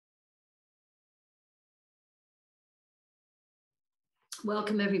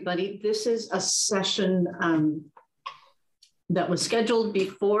Welcome, everybody. This is a session that was scheduled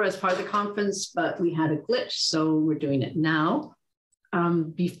before as part of the conference, but we had a glitch, so we're doing it now.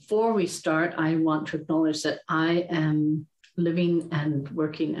 Before we start, I want to acknowledge that I am living and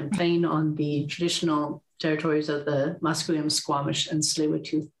working and playing on the traditional territories of the Musqueam, Squamish, and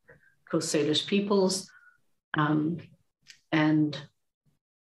Tsleil-Waututh Coast Salish peoples. And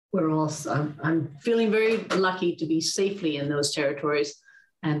we're all, I'm feeling very lucky to be safely in those territories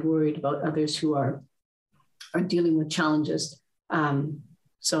and worried about others who are dealing with challenges.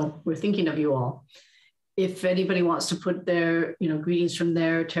 So we're thinking of you all. If anybody wants to put their greetings from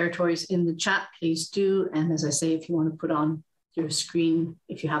their territories in the chat, please do. And as I say, if you want to put on your screen,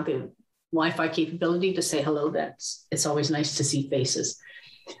 if you have the Wi-Fi capability to say hello, it's always nice to see faces.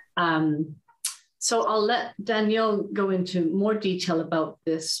 So I'll let Danielle go into more detail about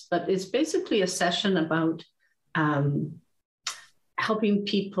this, but it's basically a session about helping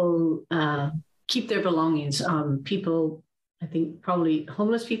people keep their belongings. People, I think probably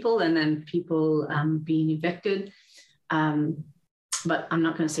homeless people, and then people being evicted. But I'm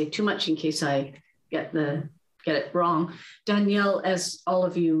not going to say too much in case I get it wrong. Danielle, as all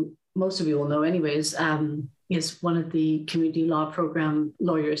of you, most of you will know anyways, is one of the community law program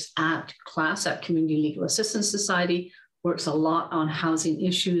lawyers at CLAS, at Community Legal Assistance Society, works a lot on housing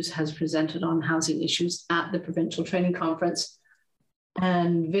issues, has presented on housing issues at the Provincial Training Conference.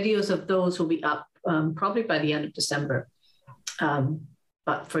 And videos of those will be up probably by the end of December.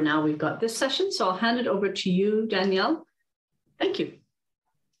 But for now, we've got this session. So I'll hand it over to you, Danielle. Thank you.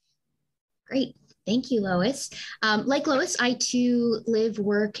 Great. Thank you, Lois. Like Lois, I too live,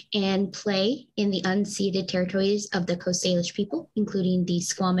 work, and play in the unceded territories of the Coast Salish people, including the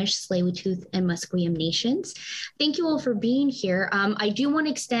Squamish, Tsleil-Waututh, and Musqueam nations. Thank you all for being here. I do want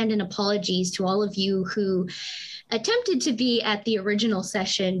to extend an apologies to all of you who attempted to be at the original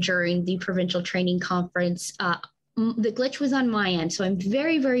session during the Provincial Training Conference. The glitch was on my end, so I'm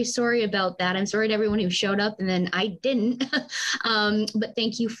very, very sorry about that. I'm sorry to everyone who showed up and then I didn't. But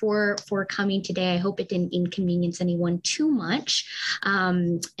thank you for coming today. I hope it didn't inconvenience anyone too much.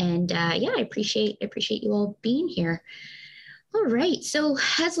 Yeah, I appreciate you all being here. All right, so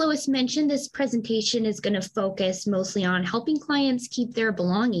as Lois mentioned, this presentation is going to focus mostly on helping clients keep their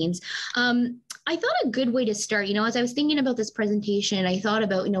belongings. I thought a good way to start, as I was thinking about this presentation, I thought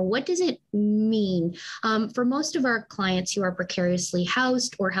about, what does it mean for most of our clients who are precariously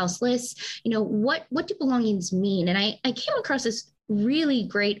housed or houseless? What do belongings mean? And I came across this really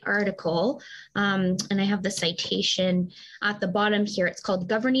great article, and I have the citation at the bottom here. It's called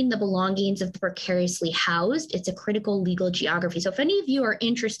Governing the Belongings of the Precariously Housed. It's a critical legal geography. So if any of you are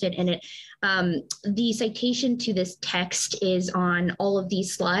interested in it, the citation to this text is on all of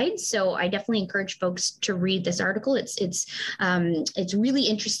these slides. So I definitely encourage folks to read this article. It's really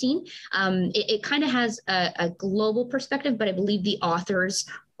interesting. It kind of has a global perspective, but I believe the authors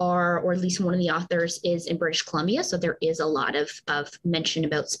or at least one of the authors is in British Columbia. So there is a lot of mention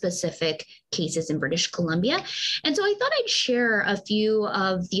about specific cases in British Columbia. And so I thought I'd share a few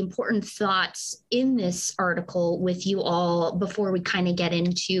of the important thoughts in this article with you all before we kind of get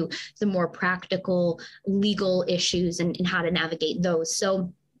into the more practical legal issues and how to navigate those.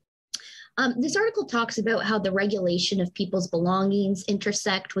 So this article talks about how the regulation of people's belongings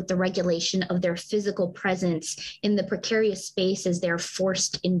intersect with the regulation of their physical presence in the precarious spaces they're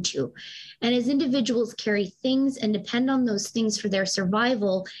forced into. And as individuals carry things and depend on those things for their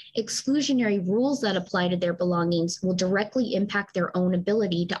survival, exclusionary rules that apply to their belongings will directly impact their own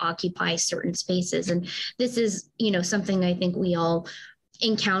ability to occupy certain spaces. And this is, something I think we all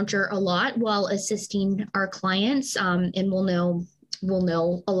encounter a lot while assisting our clients, and we'll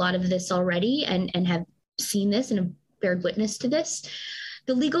know a lot of this already and have seen this and have bared witness to this.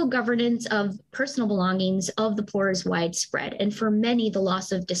 The legal governance of personal belongings of the poor is widespread, and for many, the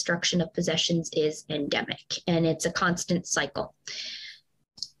loss of destruction of possessions is endemic, and it's a constant cycle.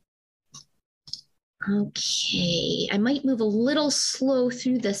 Okay, I might move a little slow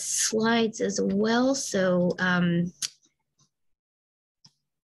through the slides as well, so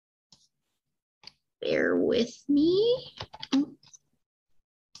bear with me.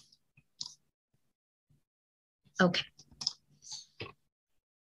 Okay.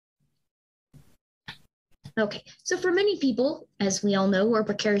 Okay, so for many people, as we all know, who are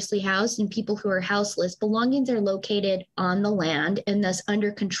precariously housed and people who are houseless, belongings are located on the land and thus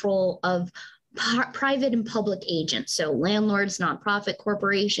under control of private and public agents, so landlords, nonprofit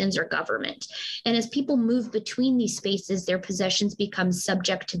corporations, or government. And as people move between these spaces, their possessions become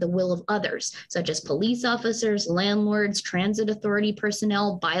subject to the will of others, such as police officers, landlords, transit authority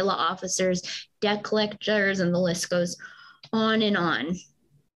personnel, bylaw officers, debt collectors, and the list goes on and on.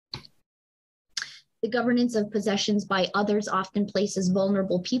 The governance of possessions by others often places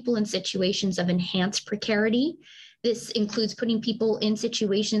vulnerable people in situations of enhanced precarity. This includes putting people in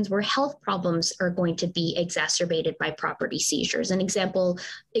situations where health problems are going to be exacerbated by property seizures. And examples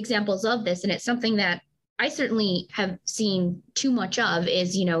of this, and it's something that I certainly have seen too much of,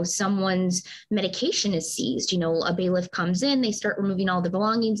 is, someone's medication is seized. A bailiff comes in, they start removing all the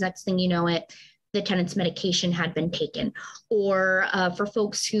belongings. Next thing you know, the tenant's medication had been taken. Or for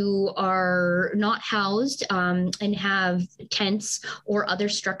folks who are not housed and have tents or other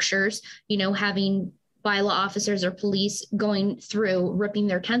structures, having bylaw officers or police going through, ripping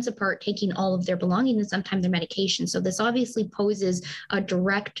their tents apart, taking all of their belongings and sometimes their medication. So this obviously poses a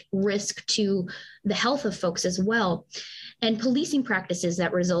direct risk to the health of folks as well. And policing practices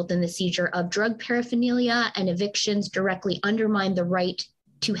that result in the seizure of drug paraphernalia and evictions directly undermine the right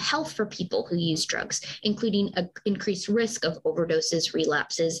to health for people who use drugs, including an increased risk of overdoses,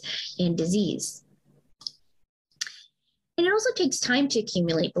 relapses, and disease. And it also takes time to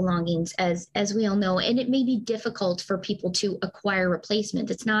accumulate belongings, as we all know, and it may be difficult for people to acquire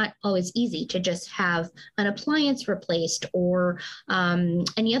replacement. It's not always easy to just have an appliance replaced or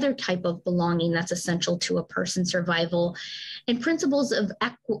any other type of belonging that's essential to a person's survival. And principles of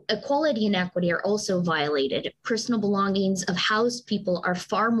equality and equity are also violated. Personal belongings of housed people are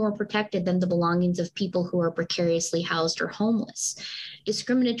far more protected than the belongings of people who are precariously housed or homeless.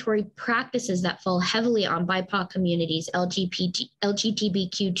 Discriminatory practices that fall heavily on BIPOC communities,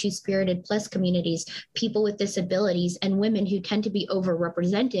 LGBTQ two-spirited plus communities, people with disabilities, and women who tend to be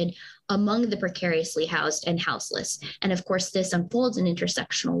overrepresented among the precariously housed and houseless. And of course, this unfolds in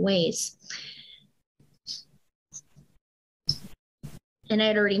intersectional ways. And I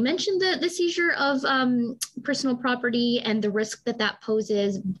had already mentioned the seizure of personal property and the risk that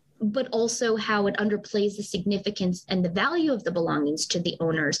poses, but also how it underplays the significance and the value of the belongings to the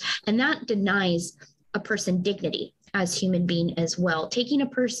owners. And that denies a person dignity as human being as well. Taking a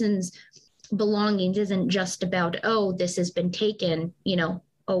person's belongings isn't just about, oh, this has been taken,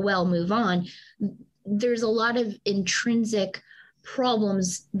 oh, well, move on. There's a lot of intrinsic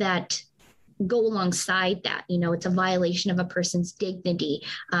problems that go alongside that. It's a violation of a person's dignity.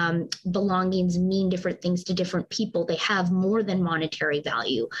 Belongings mean different things to different people. They have more than monetary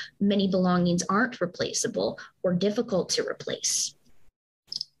value. Many belongings aren't replaceable or difficult to replace.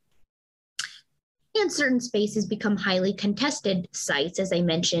 And certain spaces become highly contested sites. As I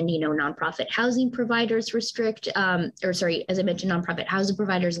mentioned, nonprofit housing providers restrict, nonprofit housing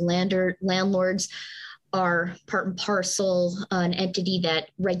providers, landlords are part and parcel an entity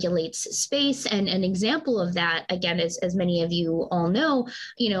that regulates space. And an example of that, again, as many of you all know,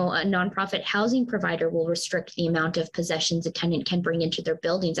 a nonprofit housing provider will restrict the amount of possessions a tenant can bring into their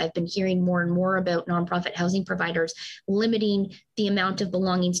buildings. I've been hearing more and more about nonprofit housing providers limiting the amount of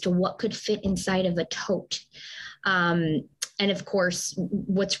belongings to what could fit inside of a tote. And of course,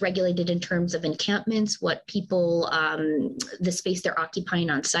 what's regulated in terms of encampments, what people, the space they're occupying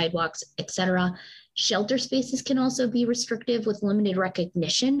on sidewalks, et cetera. Shelter spaces can also be restrictive with limited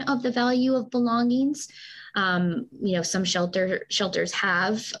recognition of the value of belongings. Some shelters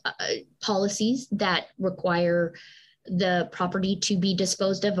have policies that require the property to be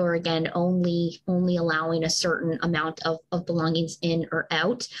disposed of, or again, only allowing a certain amount of belongings in or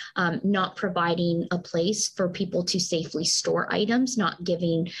out, not providing a place for people to safely store items, not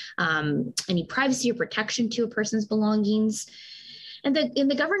giving any privacy or protection to a person's belongings. And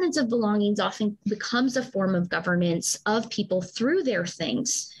the governance of belongings often becomes a form of governance of people through their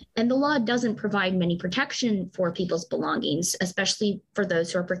things. And the law doesn't provide many protection for people's belongings, especially for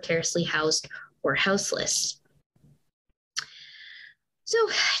those who are precariously housed or houseless. So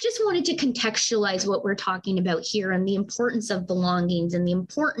I just wanted to contextualize what we're talking about here and the importance of belongings and the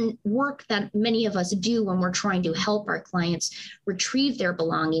important work that many of us do when we're trying to help our clients retrieve their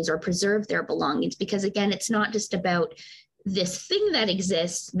belongings or preserve their belongings. Because again, it's not just about this thing that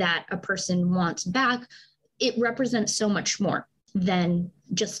exists that a person wants back. It represents so much more than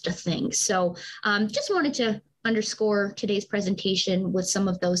just a thing. So just wanted to underscore today's presentation with some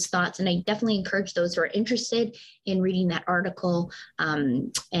of those thoughts. And I definitely encourage those who are interested in reading that article.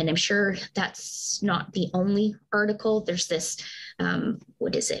 And I'm sure that's not the only article. There's this,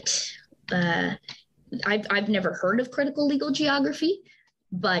 what is it? I've never heard of critical legal geography,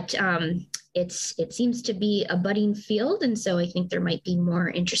 but it seems to be a budding field. And so I think there might be more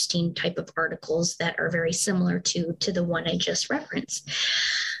interesting type of articles that are very similar to the one I just referenced.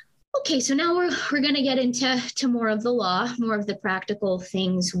 Okay, so now we're going to get into more of the law, more of the practical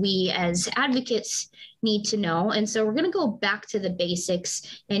things we as advocates need to know. And so we're going to go back to the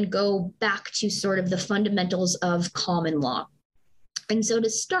basics and go back to sort of the fundamentals of common law. And so to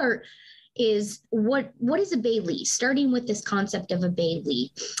start is what is a bailee, starting with this concept of a bailee.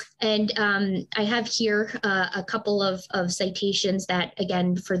 And I have here a couple of citations that,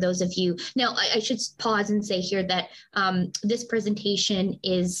 again, for those of you, now I should pause and say here that this presentation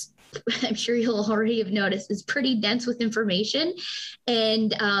is, I'm sure you'll already have noticed, is pretty dense with information.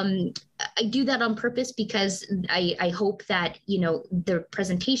 And I do that on purpose because I hope that, you know, the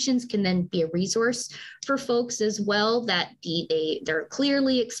presentations can then be a resource for folks as well, that they're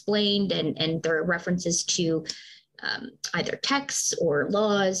clearly explained and there are references to either texts or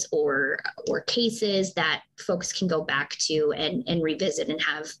laws or cases that folks can go back to and revisit and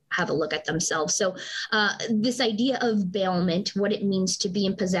have a look at themselves. So this idea of bailment, what it means to be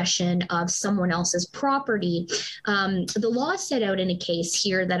in possession of someone else's property, the law set out in a case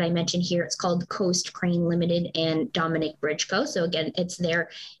here that I mentioned here. It's called Coast Crane Limited and Dominic Bridgeco. So again, it's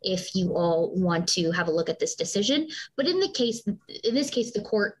there if you all want to have a look at this decision. But in this case, the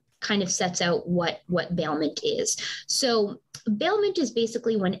court kind of sets out what bailment is. So bailment is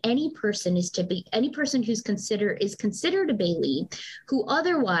basically when any person who's considered a bailee who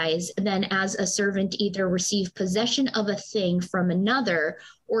otherwise then as a servant either receive possession of a thing from another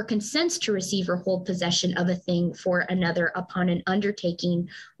or consents to receive or hold possession of a thing for another upon an undertaking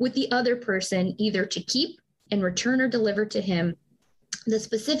with the other person either to keep and return or deliver to him the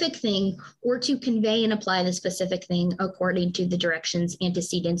specific thing or to convey and apply the specific thing according to the directions,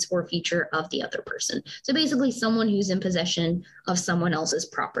 antecedents, or future of the other person. So basically someone who's in possession of someone else's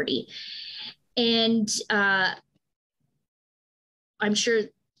property. And I'm sure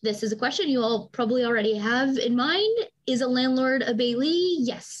this is a question you all probably already have in mind. Is a landlord a bailee?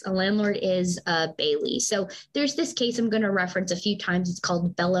 Yes, a landlord is a bailee. So there's this case I'm going to reference a few times. It's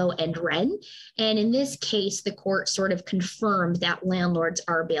called Bello and Wren. And in this case, the court sort of confirmed that landlords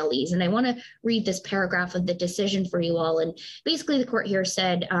are bailees. And I want to read this paragraph of the decision for you all. And basically the court here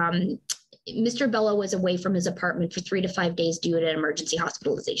said, Mr. Bello was away from his apartment for 3 to 5 days due to an emergency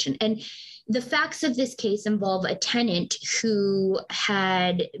hospitalization. And the facts of this case involve a tenant who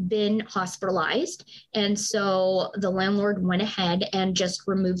had been hospitalized. And so the landlord went ahead and just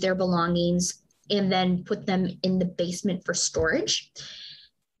removed their belongings and then put them in the basement for storage.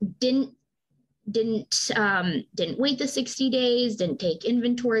 Didn't wait the 60 days, didn't take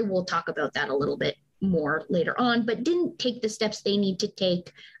inventory. We'll talk about that a little bit more later on, but didn't take the steps they need to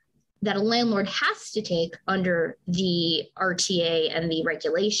take that a landlord has to take under the RTA and the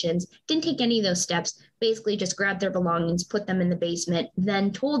regulations, didn't take any of those steps, basically just grabbed their belongings, put them in the basement,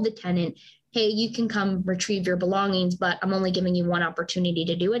 then told the tenant, hey, you can come retrieve your belongings, but I'm only giving you one opportunity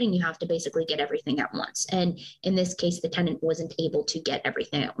to do it, and you have to basically get everything at once. And in this case, the tenant wasn't able to get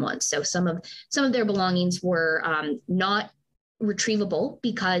everything at once. So some of their belongings were not retrievable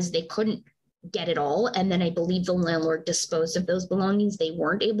because they couldn't get it all. And then I believe the landlord disposed of those belongings they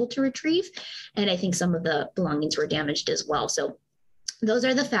weren't able to retrieve. And I think some of the belongings were damaged as well. So those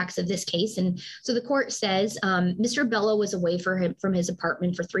are the facts of this case. And so the court says Mr. Bello was away from his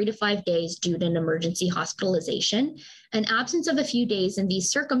apartment for 3 to 5 days due to an emergency hospitalization. An absence of a few days in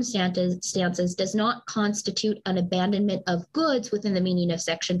these circumstances does not constitute an abandonment of goods within the meaning of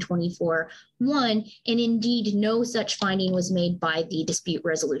Section 24(1), and indeed no such finding was made by the dispute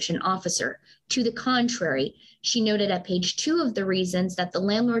resolution officer. To the contrary, she noted at page 2 of the reasons that the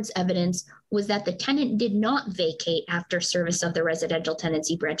landlord's evidence was that the tenant did not vacate after service of the residential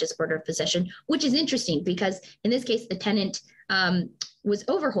tenancy branch's order of possession, which is interesting because in this case, the tenant was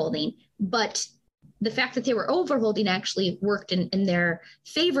overholding, but the fact that they were overholding actually worked in their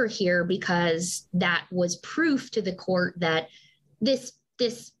favor here because that was proof to the court that this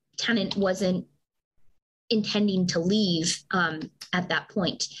tenant wasn't intending to leave at that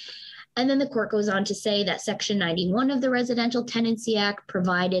point. And then the court goes on to say that Section 91 of the Residential Tenancy Act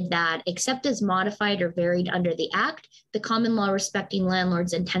provided that, except as modified or varied under the Act, the common law respecting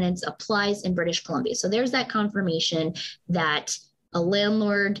landlords and tenants applies in British Columbia. So there's that confirmation that a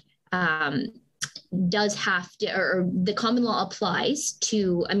landlord does have to, or the common law applies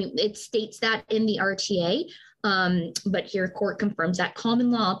to, I mean, it states that in the RTA, But here court confirms that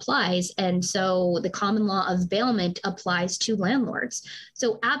common law applies. And so the common law of bailment applies to landlords.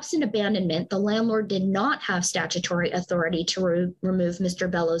 So absent abandonment, the landlord did not have statutory authority to remove Mr.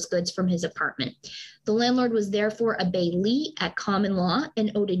 Bellow's goods from his apartment. The landlord was therefore a bailee at common law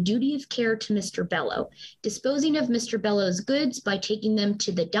and owed a duty of care to Mr. Bellow. Disposing of Mr. Bellow's goods by taking them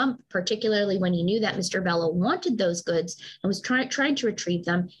to the dump, particularly when he knew that Mr. Bellow wanted those goods and was trying to retrieve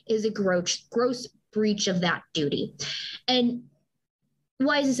them, is a gross breach of that duty. And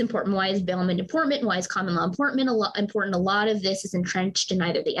why is this important? Why is bailment important? Why is common law important? A lot of this is entrenched in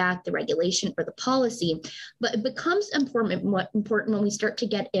either the act, the regulation, or the policy, but it becomes important when we start to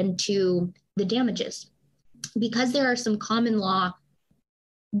get into the damages, because there are some common law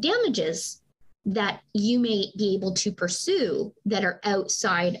damages that you may be able to pursue that are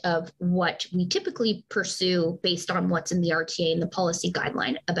outside of what we typically pursue based on what's in the RTA and the policy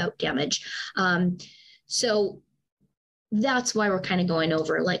guideline about damage. So that's why we're kind of going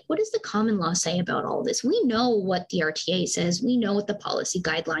over, like, what does the common law say about all this? We know what the RTA says, we know what the policy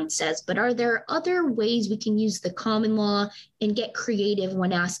guideline says, but are there other ways we can use the common law and get creative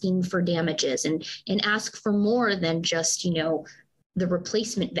when asking for damages and ask for more than just, the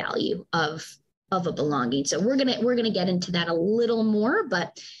replacement value of a belonging? So we're gonna get into that a little more,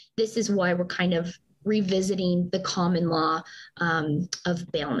 but this is why we're kind of revisiting the common law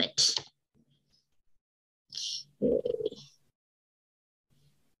of bailment. Okay.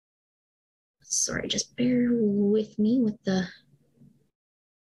 Sorry, just bear with me with the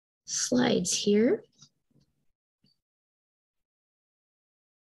slides here.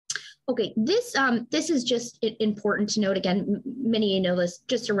 Okay, this is just important to note. Again, many of you know this,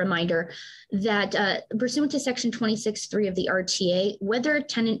 just a reminder that pursuant to section 26.3 of the RTA, whether a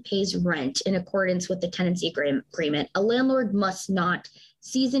tenant pays rent in accordance with the tenancy agreement, a landlord must not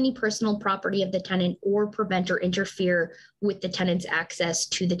seize any personal property of the tenant or prevent or interfere with the tenant's access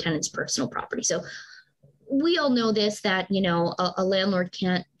to the tenant's personal property. So we all know this, that, a landlord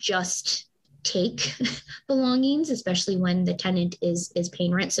can't just take belongings, especially when the tenant is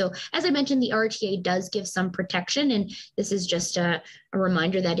paying rent. So as I mentioned, the RTA does give some protection, and this is just a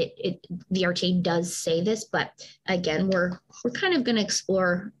reminder that the RTA does say this, but again, we're kind of going to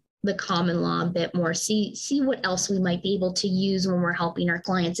explore the common law a bit more, see what else we might be able to use when we're helping our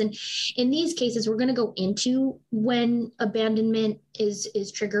clients. And in these cases, we're going to go into when abandonment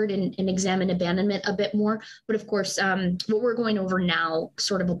is triggered and examine abandonment a bit more. But of course, what we're going over now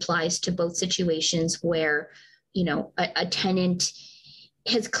sort of applies to both situations where, a tenant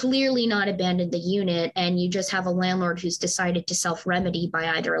has clearly not abandoned the unit, and you just have a landlord who's decided to self-remedy by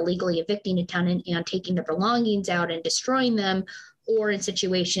either illegally evicting a tenant and taking the belongings out and destroying them, or in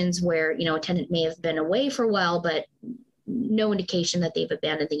situations where, a tenant may have been away for a while, but no indication that they've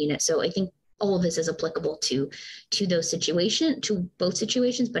abandoned the unit. So I think all of this is applicable to both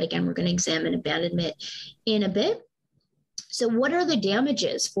situations. But again, we're going to examine abandonment in a bit. So what are the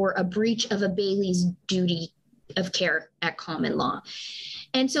damages for a breach of a bailee's duty of care at common law?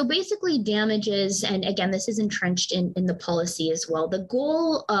 And so basically damages, and again, this is entrenched in the policy as well. The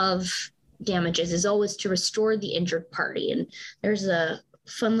goal of damages is always to restore the injured party. And there's a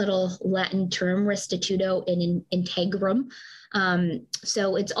fun little Latin term, restituto in integrum.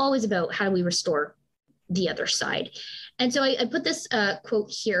 So it's always about how do we restore the other side. And so I put this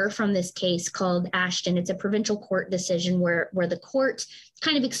quote here from this case called Ashton. It's a provincial court decision where the court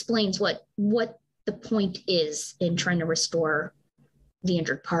kind of explains what the point is in trying to restore the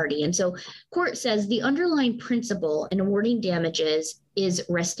injured party. And so court says the underlying principle in awarding damages is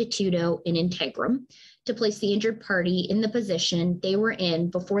restituto in integrum, to place the injured party in the position they were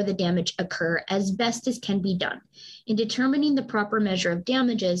in before the damage occur as best as can be done. In determining the proper measure of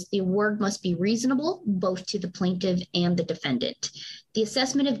damages, the award must be reasonable both to the plaintiff and the defendant. The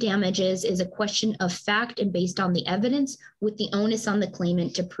assessment of damages is a question of fact and based on the evidence, with the onus on the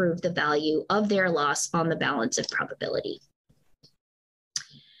claimant to prove the value of their loss on the balance of probability.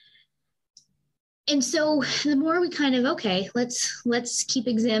 And so the more we kind of, okay, let's keep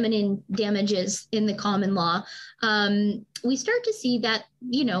examining damages in the common law, we start to see that,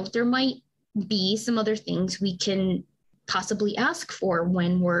 there might be some other things we can possibly ask for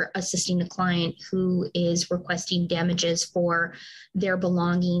when we're assisting a client who is requesting damages for their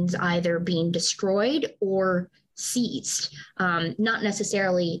belongings either being destroyed or seized, not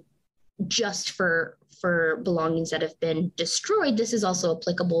necessarily just for belongings that have been destroyed. This is also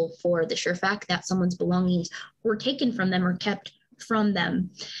applicable for the sure fact that someone's belongings were taken from them or kept from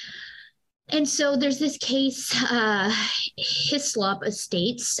them. And so there's this case, Hislop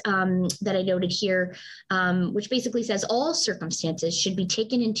Estates, that I noted here, which basically says all circumstances should be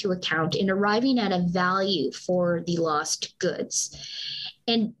taken into account in arriving at a value for the lost goods.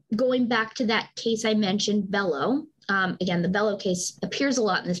 And going back to that case I mentioned, Bello, again, the Bello case appears a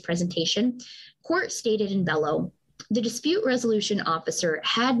lot in this presentation. Court stated in Bello, the dispute resolution officer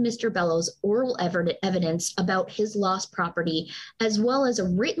had Mr. Bello's oral evidence about his lost property, as well as a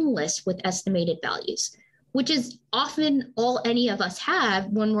written list with estimated values, which is often all any of us have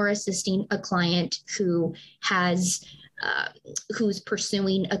when we're assisting a client who has who's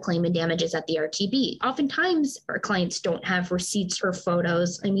pursuing a claim in damages at the RTB. Oftentimes, our clients don't have receipts or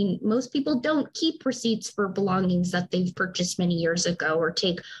photos. I mean, most people don't keep receipts for belongings that they've purchased many years ago or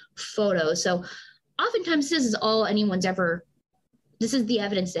take photos. So oftentimes this is all anyone's ever, this is the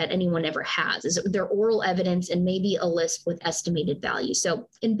evidence that anyone ever has, is their oral evidence and maybe a list with estimated value. So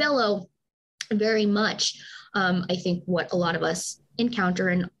in Bello, very much, I think what a lot of us encounter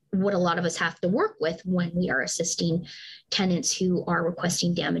and what a lot of us have to work with when we are assisting tenants who are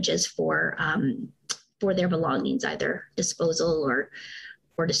requesting damages for their belongings, either disposal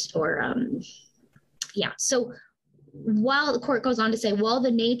yeah. So while the court goes on to say, while the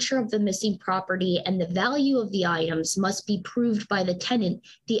nature of the missing property and the value of the items must be proved by the tenant,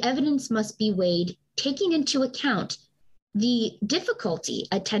 the evidence must be weighed, taking into account the difficulty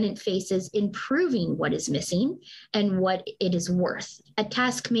a tenant faces in proving what is missing and what it is worth. A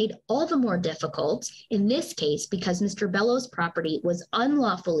task made all the more difficult in this case because Mr. Bello's property was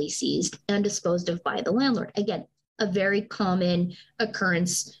unlawfully seized and disposed of by the landlord. Again, a very common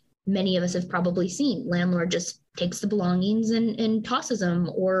occurrence many of us have probably seen. Landlord just takes the belongings and tosses them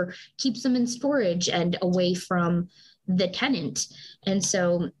or keeps them in storage and away from the tenant. And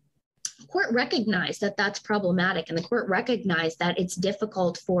so court recognized that that's problematic, and the court recognized that it's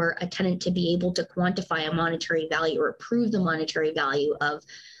difficult for a tenant to be able to quantify a monetary value or prove the monetary value of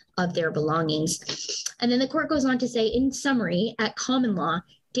their belongings. And then the court goes on to say, in summary, at common law,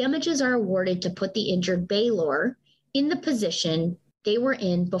 damages are awarded to put the injured bailor in the position they were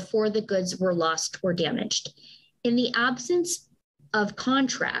in before the goods were lost or damaged. In the absence of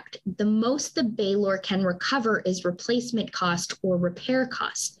contract, the most the bailor can recover is replacement cost or repair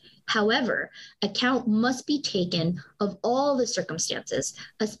costs. However, account must be taken of all the circumstances,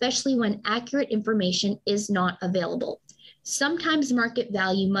 especially when accurate information is not available. Sometimes market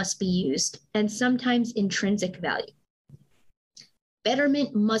value must be used, and sometimes intrinsic value.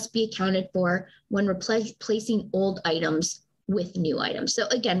 Betterment must be accounted for when replacing old items with new items. So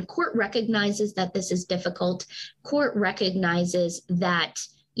again, court recognizes that this is difficult. Court recognizes that,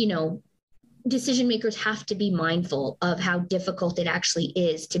 decision makers have to be mindful of how difficult it actually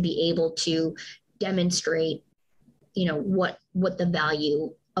is to be able to demonstrate, what the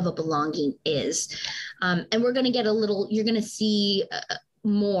value of a belonging is. And we're going to get you're going to see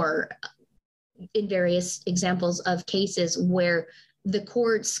more in various examples of cases where the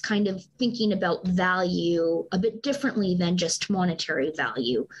court's kind of thinking about value a bit differently than just monetary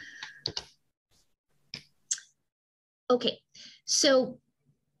value. Okay, so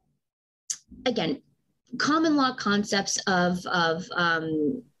again, common law concepts of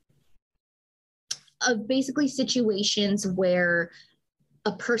basically situations where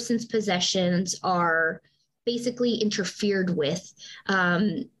a person's possessions are basically interfered with.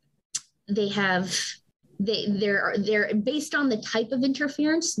 They're based on the type of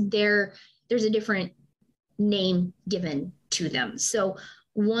interference, there's a different name given to them. So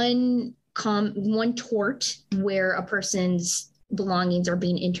one tort where a person's belongings are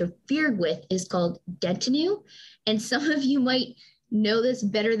being interfered with is called detenue. And some of you might know this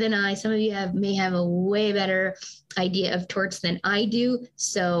better than I. Some of you may have a way better idea of torts than I do.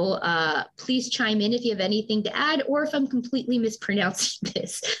 So please chime in if you have anything to add, or if I'm completely mispronouncing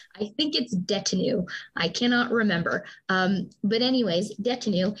this. I think it's detenue. I cannot remember. But anyways,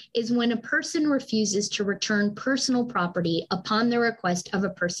 detenue is when a person refuses to return personal property upon the request of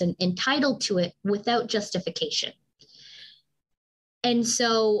a person entitled to it without justification. And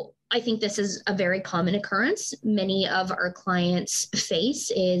so I think this is a very common occurrence. Many of our clients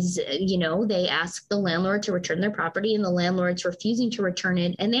face is, they ask the landlord to return their property and the landlord's refusing to return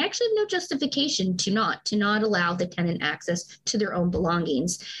it. And they actually have no justification to not allow the tenant access to their own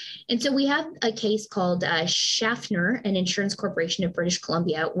belongings. And so we have a case called Schaffner, an insurance corporation of British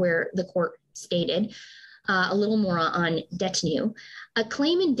Columbia, where the court stated a little more on detenue. A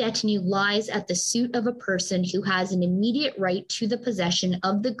claim in detenue lies at the suit of a person who has an immediate right to the possession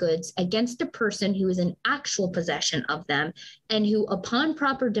of the goods against a person who is in actual possession of them and who, upon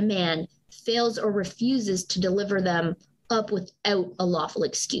proper demand, fails or refuses to deliver them up without a lawful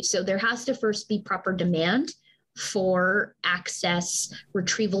excuse. So there has to first be proper demand for access,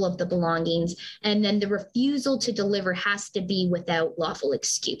 retrieval of the belongings, and then the refusal to deliver has to be without lawful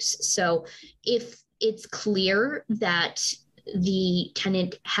excuse. So if it's clear that the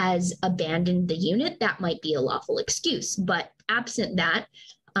tenant has abandoned the unit, that might be a lawful excuse. But absent that,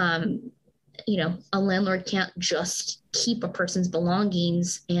 a landlord can't just keep a person's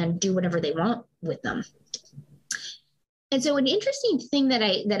belongings and do whatever they want with them. And so an interesting thing that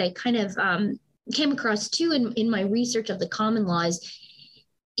I kind of came across too in my research of the common laws,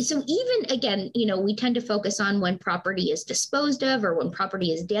 so even again, we tend to focus on when property is disposed of or when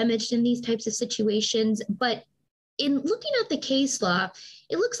property is damaged in these types of situations. But in looking at the case law,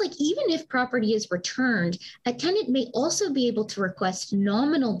 it looks like even if property is returned, a tenant may also be able to request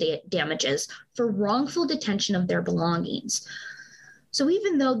nominal damages for wrongful detention of their belongings. So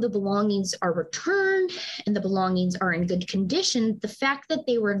even though the belongings are returned and the belongings are in good condition, the fact that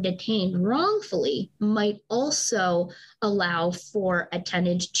they were detained wrongfully might also allow for a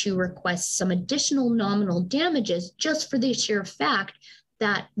tenant to request some additional nominal damages just for the sheer fact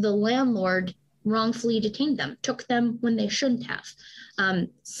that the landlord wrongfully detained them, took them when they shouldn't have.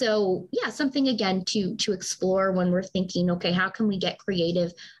 So yeah, something again to explore when we're thinking, okay, how can we get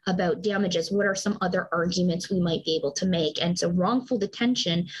creative about damages? What are some other arguments we might be able to make? And so wrongful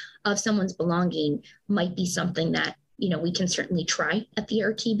detention of someone's belonging might be something that, we can certainly try at the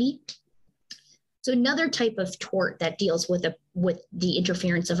RTB. So another type of tort that deals with the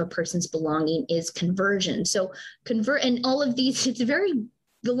interference of a person's belonging is conversion. So and all of these,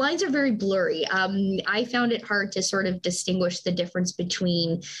 the lines are very blurry. I found it hard to sort of distinguish the difference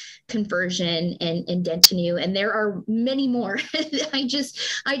between conversion and detenue, and there are many more. I just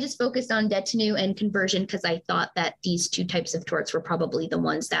focused on detenue and conversion because I thought that these two types of torts were probably the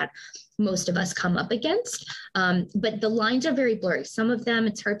ones that most of us come up against. But the lines are very blurry. Some of them,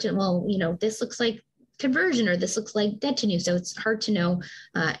 it's hard to, this looks like conversion or this looks like detenue. So it's hard to know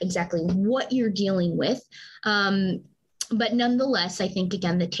exactly what you're dealing with. But nonetheless, I think,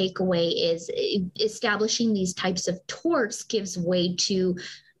 again, the takeaway is establishing these types of torts gives way to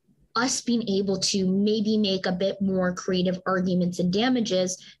us being able to maybe make a bit more creative arguments and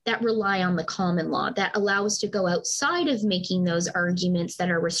damages that rely on the common law, that allow us to go outside of making those arguments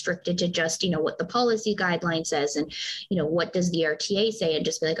that are restricted to just, what the policy guideline says and, what does the RTA say, and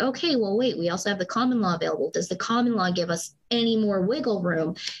just be like, okay, well, wait, we also have the common law available. Does the common law give us any more wiggle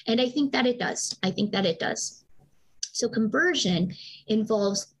room? And I think that it does. So conversion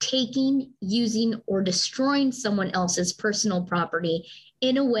involves taking, using, or destroying someone else's personal property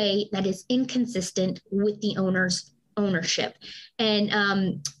in a way that is inconsistent with the owner's ownership.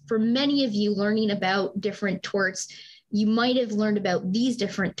 And for many of you learning about different torts, you might have learned about these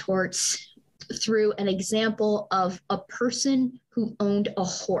different torts through an example of a person who owned a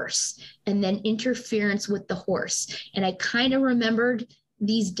horse and then interference with the horse. And I kind of remembered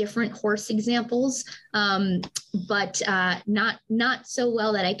these different horse examples, but not so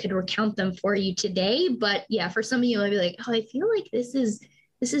well that I could recount them for you today. But yeah, for some of you, I'd be like, oh, I feel like this is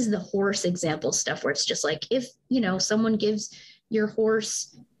the horse example stuff where it's just like, if, someone gives your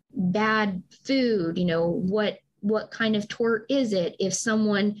horse bad food, what kind of tort is it? If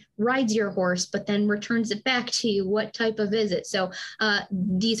someone rides your horse, but then returns it back to you, what type of is it? So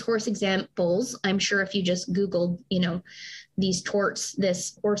these horse examples, I'm sure if you just Googled, these torts,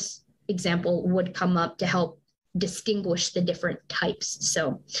 this horse example would come up to help distinguish the different types.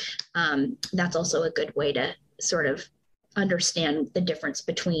 So that's also a good way to sort of understand the difference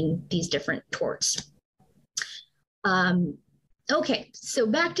between these different torts. Okay, so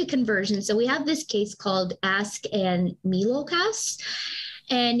back to conversion. So we have this case called Ask and Milocas.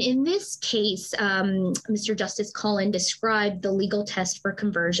 And in this case, Mr. Justice Collin described the legal test for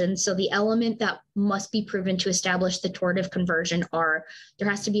conversion. So the element that must be proven to establish the tort of conversion are, there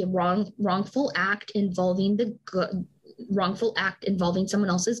has to be a wrongful act involving someone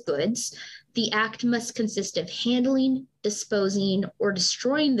else's goods. The act must consist of handling, disposing, or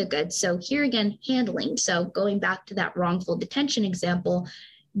destroying the goods. So here again, handling. So going back to that wrongful detention example,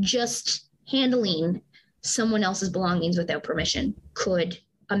 just handling someone else's belongings without permission could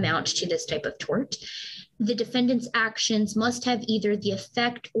amount to this type of tort. The defendant's actions must have either the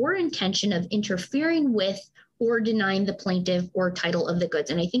effect or intention of interfering with or denying the plaintiff or title of the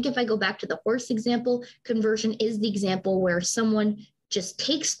goods. And I think if I go back to the horse example, conversion is the example where someone just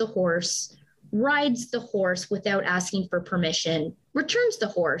takes the horse, rides the horse without asking for permission, returns the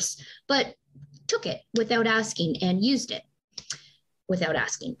horse, but took it without asking and used it without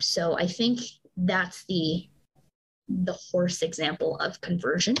asking. So I think that's the horse example of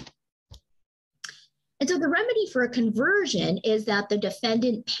conversion. And so the remedy for a conversion is that the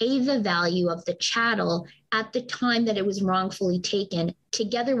defendant pay the value of the chattel at the time that it was wrongfully taken,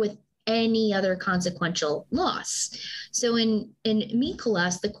 together with any other consequential loss. So in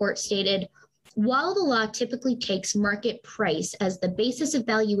Mikolas, the court stated, while the law typically takes market price as the basis of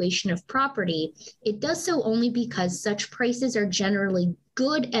valuation of property, it does so only because such prices are generally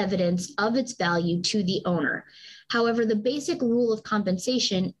good evidence of its value to the owner. However, the basic rule of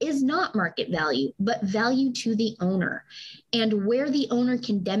compensation is not market value, but value to the owner. And where the owner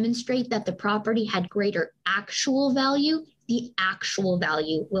can demonstrate that the property had greater actual value, the actual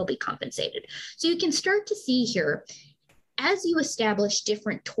value will be compensated. So you can start to see here, as you establish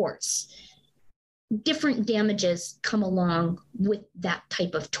different torts, different damages come along with that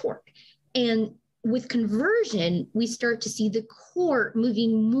type of tort. And with conversion, we start to see the court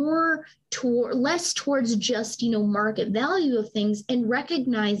moving less towards just, market value of things, and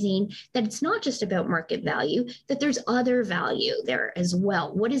recognizing that it's not just about market value, that there's other value there as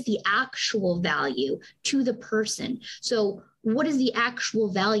well. What is the actual value to the person? So what is the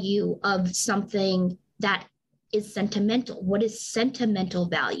actual value of something that is sentimental? What is sentimental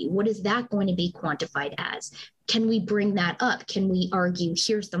value? What is that going to be quantified as? Can we bring that up? Can we argue,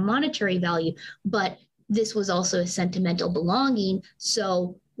 here's the monetary value, but this was also a sentimental belonging,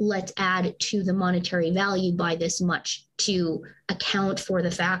 so let's add to the monetary value by this much to account for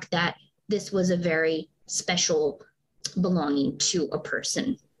the fact that this was a very special belonging to a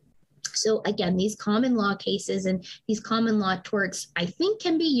person. So again, these common law cases and these common law torts, I think,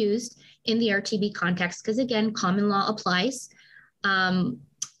 can be used in the RTB context because, again, common law applies.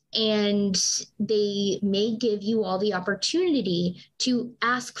 And they may give you all the opportunity to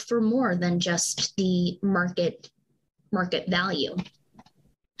ask for more than just the market value.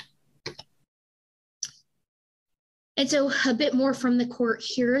 And so a bit more from the court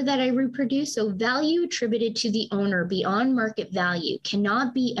here that I reproduce. So value attributed to the owner beyond market value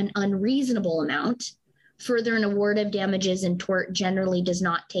cannot be an unreasonable amount. Further, an award of damages in tort generally does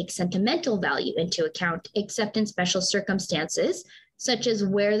not take sentimental value into account, except in special circumstances, such as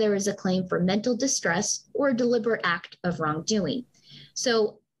where there is a claim for mental distress or a deliberate act of wrongdoing.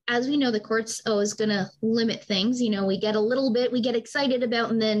 So as we know, the court's always going to limit things. We get a little bit, we get excited about,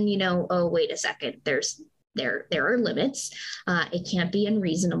 and then, oh, wait a second, there are limits. It can't be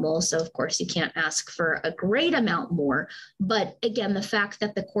unreasonable. So of course you can't ask for a great amount more. But again, the fact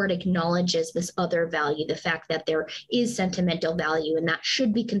that the court acknowledges this other value, the fact that there is sentimental value, and that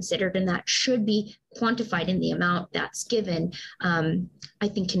should be considered and that should be quantified in the amount that's given, I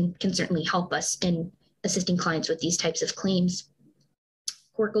think can certainly help us in assisting clients with these types of claims.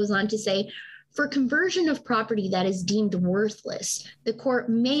 Court goes on to say, for conversion of property that is deemed worthless, the court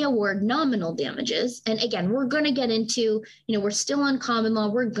may award nominal damages. And again, we're going to get into, we're still on common law.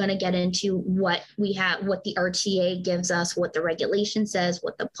 We're going to get into what we have, what the RTA gives us, what the regulation says,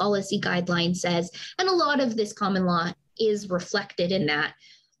 what the policy guideline says. And a lot of this common law is reflected in that.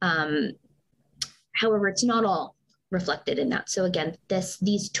 However, it's not all reflected in that. So again,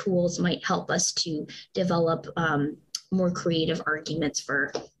 these tools might help us to develop more creative arguments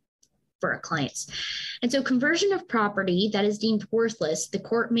for our clients. And so conversion of property that is deemed worthless, the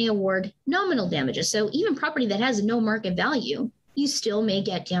court may award nominal damages. So even property that has no market value, you still may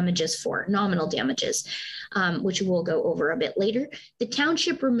get damages for nominal damages, which we'll go over a bit later. The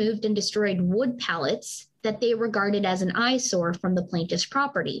township removed and destroyed wood pallets that they regarded as an eyesore from the plaintiff's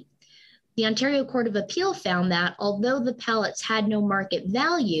property. The Ontario Court of Appeal found that although the pallets had no market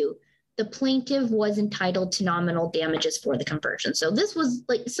value, the plaintiff was entitled to nominal damages for the conversion. So this was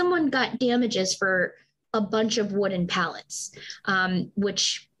like someone got damages for a bunch of wooden pallets,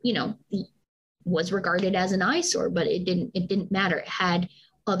 which, was regarded as an eyesore, but it didn't matter. It had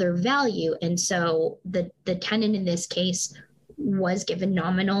other value. And so the tenant in this case was given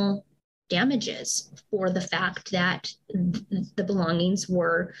nominal damages for the fact that the belongings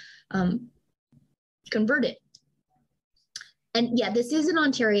were converted. And yeah, this is an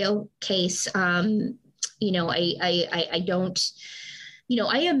Ontario case. I don't,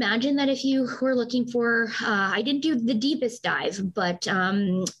 I imagine that if you were looking for, I didn't do the deepest dive, but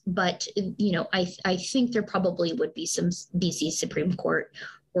I think there probably would be some BC Supreme Court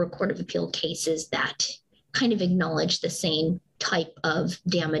or Court of Appeal cases that kind of acknowledge the same type of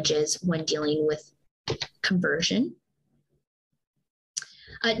damages when dealing with conversion.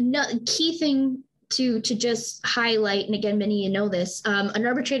 Key thing to just highlight, and again, many of you know this, an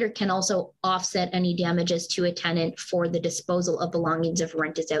arbitrator can also offset any damages to a tenant for the disposal of belongings if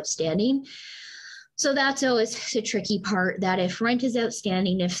rent is outstanding. So that's always the tricky part, that if rent is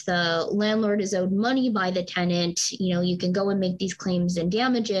outstanding, if the landlord is owed money by the tenant, you can go and make these claims and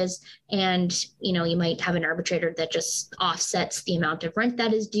damages, and, you might have an arbitrator that just offsets the amount of rent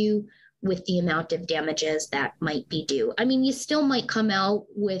that is due with the amount of damages that might be due. I mean, you still might come out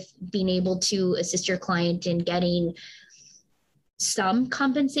with being able to assist your client in getting some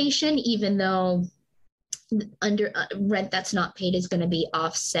compensation, even though under rent that's not paid is going to be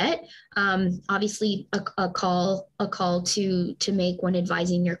offset. Obviously a call to make when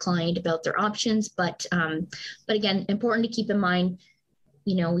advising your client about their options, but again, important to keep in mind,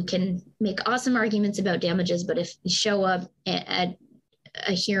 we can make awesome arguments about damages, but if you show up at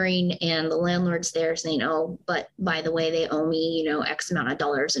a hearing and the landlord's there saying, oh, but by the way, they owe me, X amount of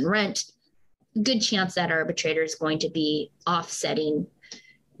dollars in rent, good chance that arbitrator is going to be offsetting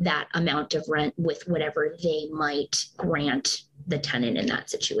that amount of rent with whatever they might grant the tenant in that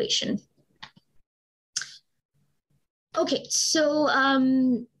situation. Okay, so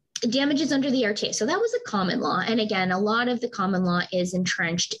damages under the RTA. So that was a common law, and again, a lot of the common law is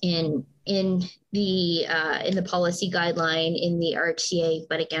entrenched in the policy guideline in the RTA.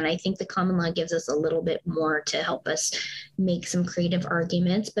 But again, I think the common law gives us a little bit more to help us make some creative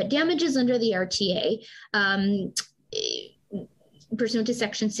arguments. But damages under the RTA. Pursuant to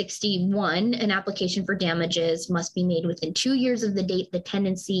Section 61, an application for damages must be made within 2 years of the date the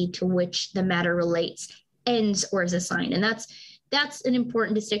tenancy to which the matter relates ends or is assigned. And that's an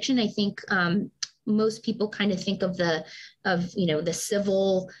important distinction. I think most people kind of think of the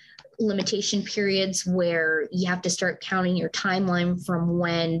civil limitation periods where you have to start counting your timeline from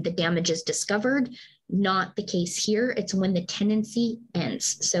when the damage is discovered. Not the case here. It's when the tenancy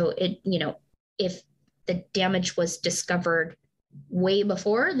ends. So if the damage was discovered way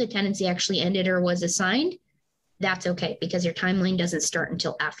before the tenancy actually ended or was assigned, that's okay, because your timeline doesn't start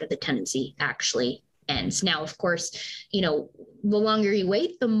until after the tenancy actually ends. Now, of course, the longer you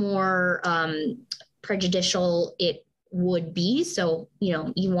wait, the more prejudicial it would be. So, you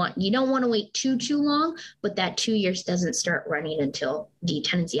don't want to wait too long, but that 2 years doesn't start running until the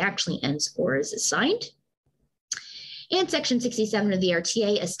tenancy actually ends or is assigned. And Section 67 of the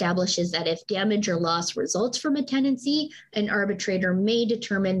RTA establishes that if damage or loss results from a tenancy, an arbitrator may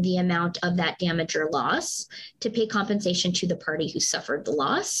determine the amount of that damage or loss to pay compensation to the party who suffered the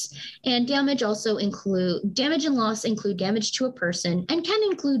loss. And damage and loss include damage to a person and can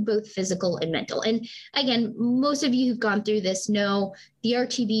include both physical and mental. And again, most of you who've gone through this know the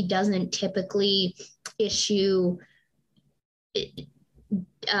RTB doesn't typically issue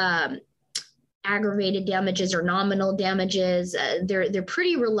aggravated damages or nominal damages. They're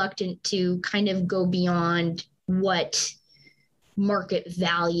pretty reluctant to kind of go beyond what market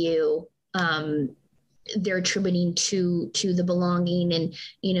value they're attributing to the belonging. And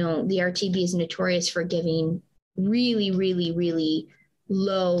the RTB is notorious for giving really, really, really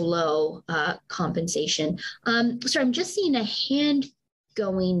low compensation. So I'm just seeing a hand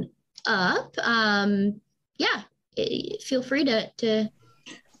going up. Feel free to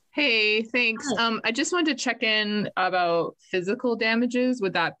Hey, thanks. I just wanted to check in about physical damages.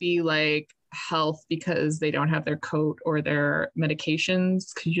 Would that be like health because they don't have their coat or their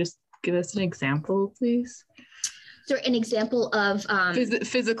medications? Could you just give us an example, please? So an example of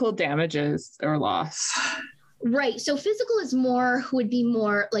physical damages or loss. Right. So physical would be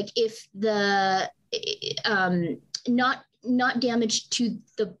more like if the not damage to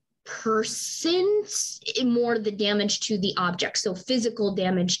the person's, more the damage to the object. So physical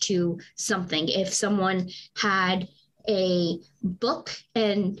damage to something. If someone had a book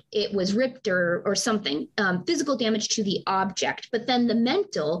and it was ripped or something, physical damage to the object. But then the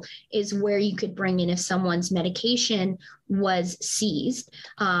mental is where you could bring in if someone's medication was seized.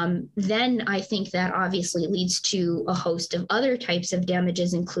 Then I think that obviously leads to a host of other types of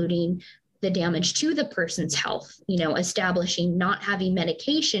damages, including the damage to the person's health, establishing not having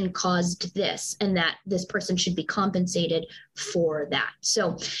medication caused this, and that this person should be compensated for that.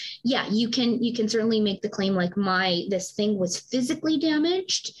 So yeah, you can certainly make the claim like this thing was physically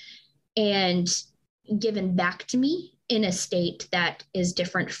damaged and given back to me in a state that is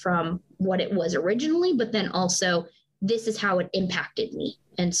different from what it was originally, but then also this is how it impacted me.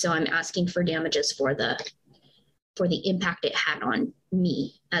 And so I'm asking for damages for the impact it had on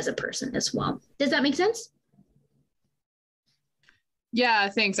me as a person as well. Does that make sense? Yeah,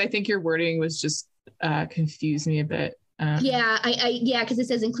 thanks. I think your wording was just confused me a bit. Because it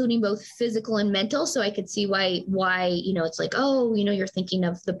says including both physical and mental. So I could see why it's like, you're thinking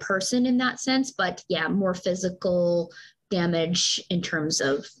of the person in that sense, but yeah, more physical damage in terms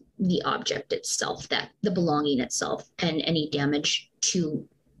of the object itself, that the belonging itself, and any damage to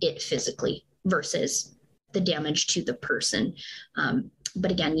it physically versus the damage to the person.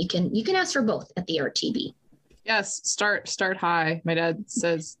 But again, you can ask for both at the RTB. Yes, start high. My dad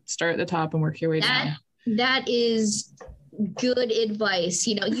says start at the top and work your way down. That is good advice.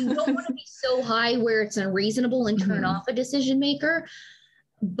 You don't want to be so high where it's unreasonable and turn off a decision maker,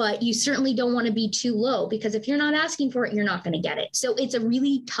 but you certainly don't want to be too low, because if you're not asking for it, you're not going to get it. So it's a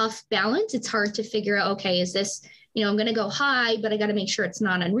really tough balance. It's hard to figure out, okay, is this, I'm going to go high, but I got to make sure it's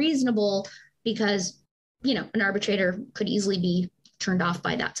not unreasonable, because, an arbitrator could easily be turned off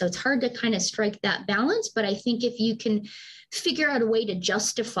by that. So it's hard to kind of strike that balance. But I think if you can figure out a way to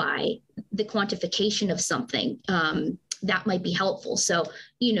justify the quantification of something, that might be helpful. So,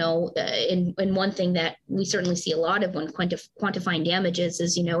 and one thing that we certainly see a lot of when quantifying damages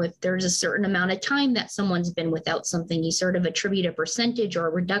is, if there's a certain amount of time that someone's been without something, you sort of attribute a percentage or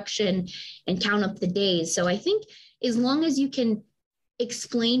a reduction and count up the days. So I think as long as you can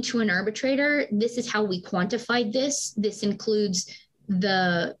explain to an arbitrator, this is how we quantified this. This includes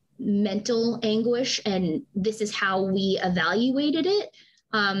the mental anguish, and this is how we evaluated it.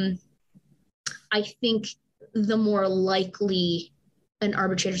 I think the more likely an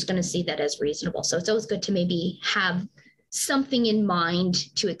arbitrator is going to see that as reasonable. So it's always good to maybe have something in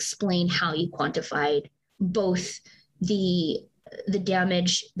mind to explain how you quantified both the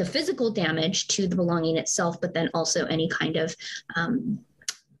damage, the physical damage to the belonging itself, but then also any kind of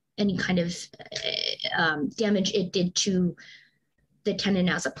damage it did to the tenant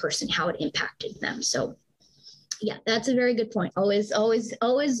as a person, how it impacted them. So yeah, that's a very good point. Always,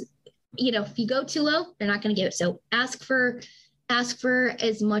 if you go too low, they're not going to give it. So ask for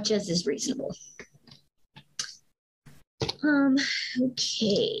as much as is reasonable.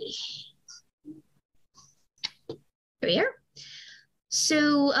 Okay. There we are.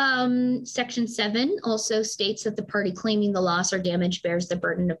 So Section 7 also states that the party claiming the loss or damage bears the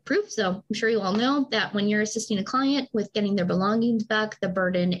burden of proof. So I'm sure you all know that when you're assisting a client with getting their belongings back, the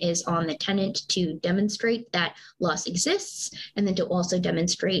burden is on the tenant to demonstrate that loss exists, and then to also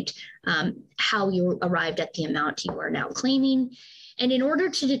demonstrate how you arrived at the amount you are now claiming. And in order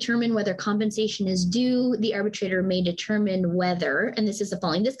to determine whether compensation is due, the arbitrator may determine whether, and this is the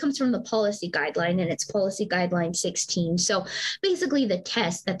following, this comes from the policy guideline, and it's policy guideline 16. So basically the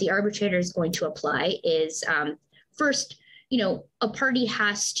test that the arbitrator is going to apply is first, a party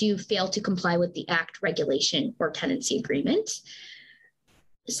has to fail to comply with the act, regulation, or tenancy agreement.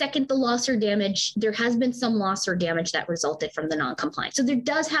 Second, the loss or damage, there has been some loss or damage that resulted from the non-compliance. So there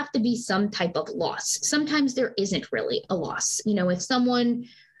does have to be some type of loss. Sometimes there isn't really a loss. If someone,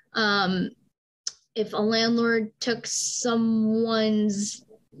 if a landlord took someone's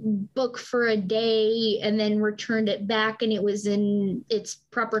book for a day and then returned it back and it was in its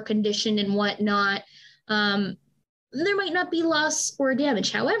proper condition and whatnot, there might not be loss or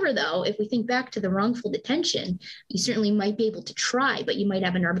damage. However, though, if we think back to the wrongful detention, you certainly might be able to try, but you might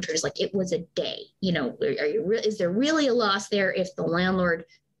have an arbitrator like, it was a day. Is there really a loss there if the landlord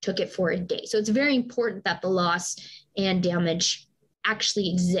took it for a day? So it's very important that the loss and damage actually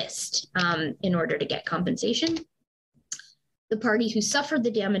exist in order to get compensation. The party who suffered the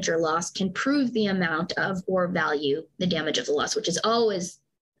damage or loss can prove the amount of or value the damage of the loss, which is always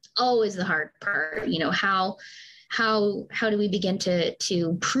the hard part. How do we begin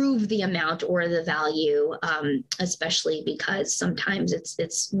to prove the amount or the value, especially because sometimes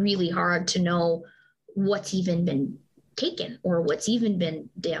it's really hard to know what's even been taken or what's even been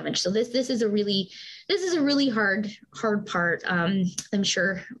damaged. So this is a really hard part. I'm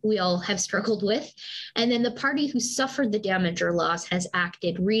sure we all have struggled with. And then the party who suffered the damage or loss has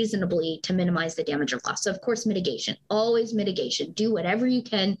acted reasonably to minimize the damage or loss. So of course, mitigation, always mitigation. Do whatever you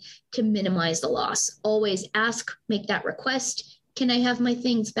can to minimize the loss. Always ask, make that request. Can I have my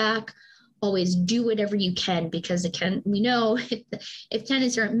things back? Always do whatever you can, because again, we know if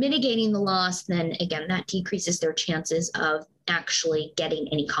tenants aren't mitigating the loss, then again, that decreases their chances of actually getting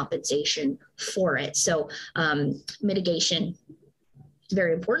any compensation for it. So mitigation is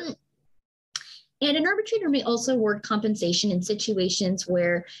very important. And an arbitrator may also award compensation in situations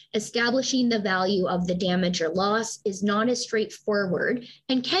where establishing the value of the damage or loss is not as straightforward,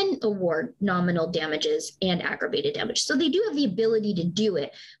 and can award nominal damages and aggravated damage. So they do have the ability to do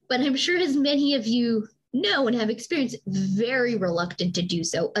it, but I'm sure, as many of you know and have experienced, very reluctant to do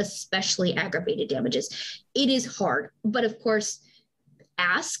so, especially aggravated damages. It is hard, but of course,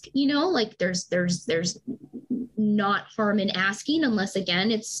 ask, there's not harm in asking, unless again,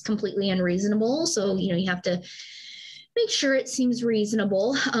 it's completely unreasonable. So, you have to make sure it seems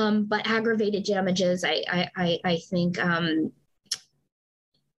reasonable. But aggravated damages, I think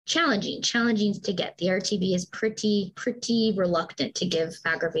challenging to get. The RTB is pretty reluctant to give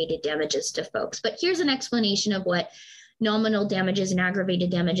aggravated damages to folks. But here's an explanation of what nominal damages and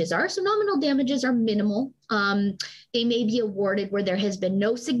aggravated damages are. So nominal damages are minimal. They may be awarded where there has been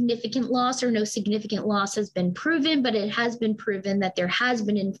no significant loss or no significant loss has been proven, but it has been proven that there has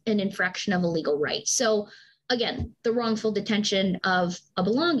been an infraction of a legal right. So again, the wrongful detention of a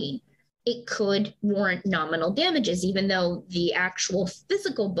belonging, it could warrant nominal damages, even though the actual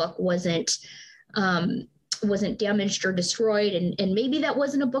physical book wasn't damaged or destroyed. And maybe that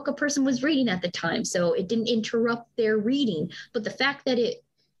wasn't a book a person was reading at the time, so it didn't interrupt their reading. But the fact that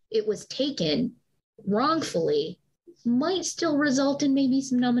it was taken wrongfully might still result in maybe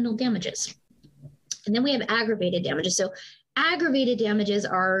some nominal damages. And then we have aggravated damages. So aggravated damages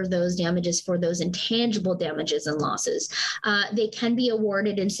are those damages for those intangible damages and losses. They can be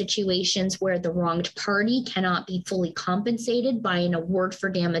awarded in situations where the wronged party cannot be fully compensated by an award for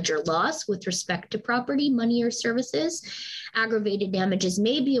damage or loss with respect to property, money, or services. Aggravated damages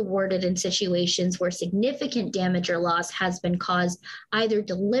may be awarded in situations where significant damage or loss has been caused either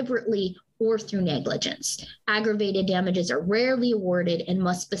deliberately or through negligence. Aggravated damages are rarely awarded and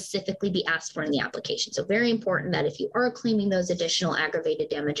must specifically be asked for in the application. So very important that if you are claiming those additional aggravated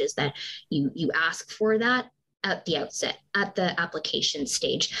damages, that you ask for that at the outset, at the application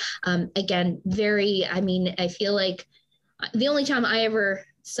stage. Again, I feel like the only time I ever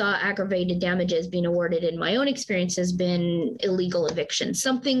saw aggravated damages being awarded in my own experience has been illegal eviction,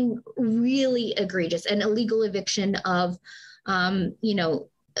 something really egregious, an illegal eviction of,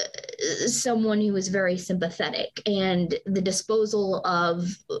 someone who was very sympathetic, and the disposal of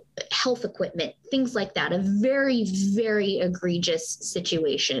health equipment, things like that, a very, very egregious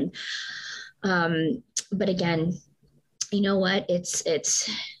situation. But again, you know what?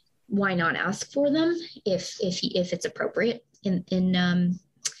 It's why not ask for them if it's appropriate in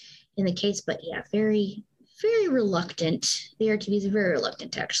the case? But yeah, very, very reluctant. The RTB is very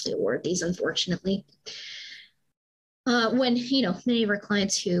reluctant to actually award these, unfortunately. When, many of our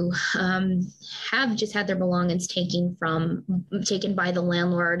clients who have just had their belongings taken by the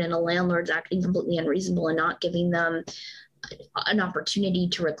landlord, and a landlord's acting completely unreasonable and not giving them an opportunity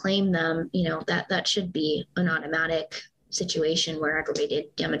to reclaim them, that should be an automatic situation where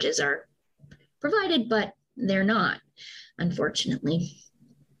aggravated damages are provided, but they're not, unfortunately.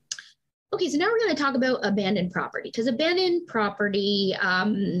 Okay, so now we're going to talk about abandoned property, because abandoned property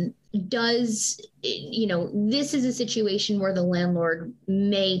this is a situation where the landlord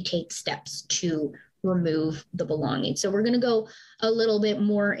may take steps to remove the belongings. So we're going to go a little bit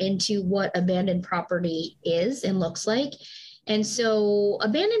more into what abandoned property is and looks like. And so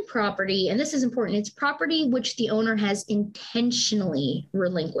abandoned property, and this is important, it's property which the owner has intentionally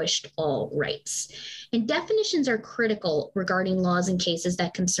relinquished all rights. And definitions are critical regarding laws and cases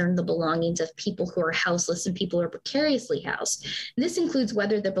that concern the belongings of people who are houseless and people who are precariously housed. And this includes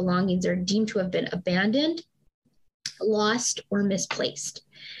whether the belongings are deemed to have been abandoned, lost, or misplaced.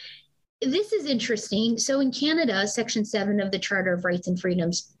 This is interesting. So in Canada, Section 7 of the Charter of Rights and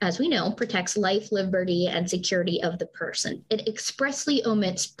Freedoms, as we know, protects life, liberty, and security of the person. It expressly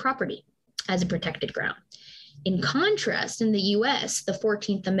omits property as a protected ground. In contrast, in the US, the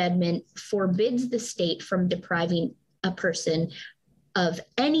 14th Amendment forbids the state from depriving a person of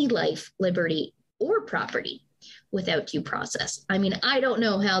any life, liberty, or property without due process. I mean, I don't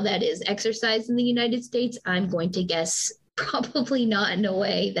know how that is exercised in the United States. I'm going to guess probably not in a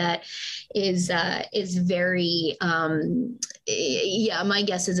way that is very, my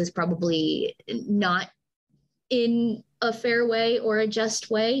guess is it's probably not in a fair way or a just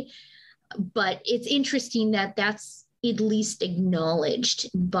way. But it's interesting that that's at least acknowledged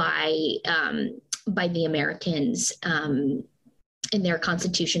by the Americans in their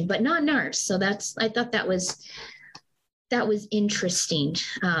Constitution, but not in ours. So I thought that was interesting.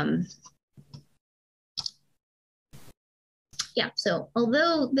 So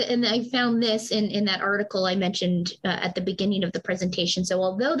and I found this in that article I mentioned at the beginning of the presentation. So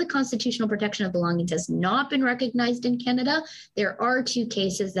although the constitutional protection of belongings has not been recognized in Canada, there are two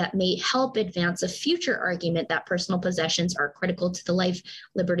cases that may help advance a future argument that personal possessions are critical to the life,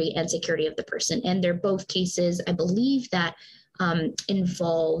 liberty, and security of the person. And they're both cases, I believe, that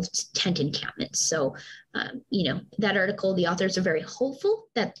involved tent encampments. So, that article, the authors are very hopeful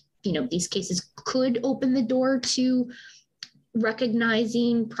that, these cases could open the door to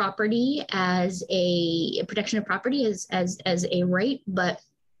recognizing property as a protection of property as a right, but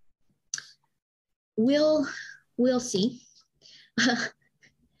we'll see.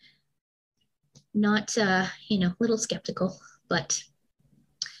 Not, a little skeptical, but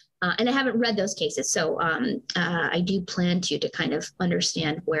And I haven't read those cases, so I do plan to kind of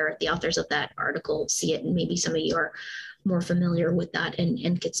understand where the authors of that article see it, and maybe some of you are more familiar with that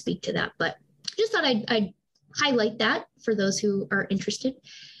and could speak to that. But just thought I'd highlight that for those who are interested.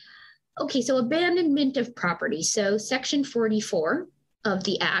 Okay, so abandonment of property. So Section 44 of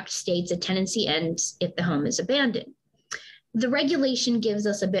the Act states a tenancy ends if the home is abandoned. The regulation gives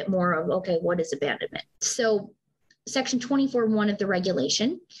us a bit more of, okay, what is abandonment? So Section 24(1) of the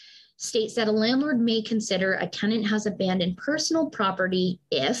regulation states that a landlord may consider a tenant has abandoned personal property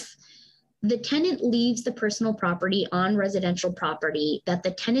if the tenant leaves the personal property on residential property that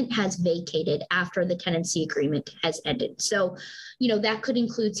the tenant has vacated after the tenancy agreement has ended. So, that could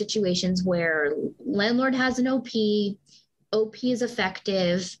include situations where landlord has an OP is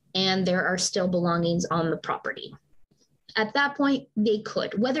effective, and there are still belongings on the property. At that point, they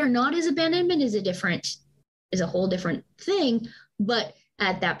could. Whether or not is abandonment is a whole different thing, but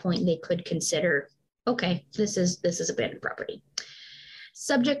at that point, they could consider, okay, this is abandoned property.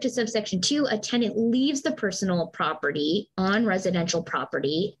 Subject to subsection 2, a tenant leaves the personal property on residential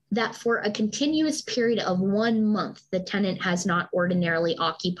property that for a continuous period of 1 month, the tenant has not ordinarily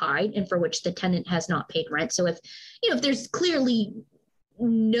occupied and for which the tenant has not paid rent. So if there's clearly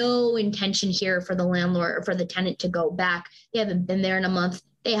no intention here for the landlord or for the tenant to go back, they haven't been there in a month,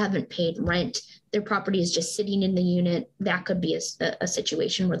 they haven't paid rent, their property is just sitting in the unit, that could be a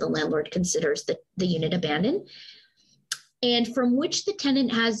situation where the landlord considers the unit abandoned. And from which the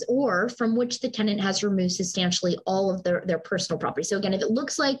tenant has removed substantially all of their personal property. So again, if it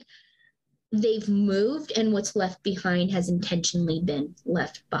looks like they've moved and what's left behind has intentionally been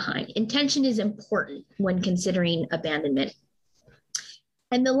left behind. Intention is important when considering abandonment.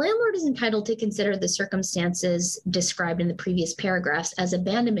 And the landlord is entitled to consider the circumstances described in the previous paragraphs as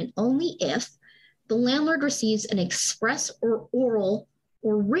abandonment only if the landlord receives an express or oral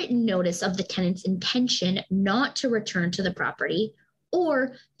or written notice of the tenant's intention not to return to the property,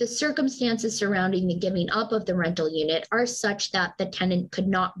 or the circumstances surrounding the giving up of the rental unit are such that the tenant could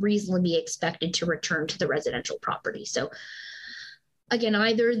not reasonably be expected to return to the residential property. So again,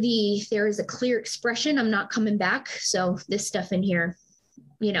 either there is a clear expression, I'm not coming back, so this stuff in here,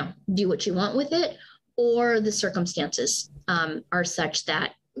 do what you want with it, or the circumstances are such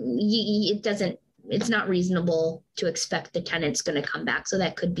that it's not reasonable to expect the tenant's going to come back. So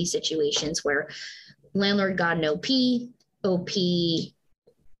that could be situations where landlord got an OP,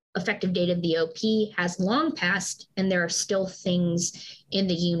 effective date of the OP has long passed, and there are still things in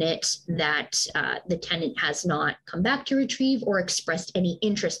the unit that the tenant has not come back to retrieve or expressed any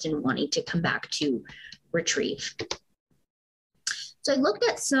interest in wanting to come back to retrieve. So I looked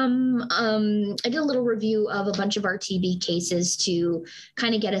at I did a little review of a bunch of RTB cases to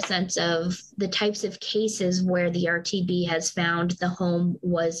kind of get a sense of the types of cases where the RTB has found the home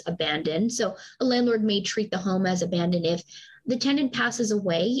was abandoned. So a landlord may treat the home as abandoned if the tenant passes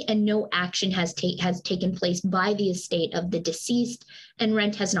away and no action has taken place by the estate of the deceased and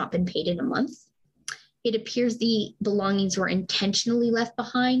rent has not been paid in a month. It appears the belongings were intentionally left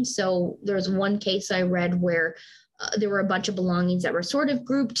behind. So there's one case I read where there were a bunch of belongings that were sort of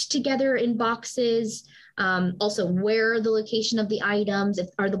grouped together in boxes. Also, where the location of the items,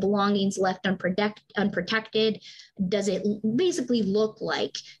 are the belongings left unprotected? Does it basically look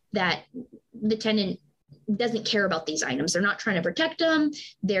like that the tenant doesn't care about these items? They're not trying to protect them.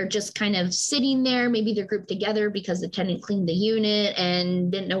 They're just kind of sitting there. Maybe they're grouped together because the tenant cleaned the unit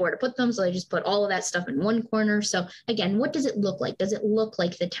and didn't know where to put them. So they just put all of that stuff in one corner. So again, what does it look like? Does it look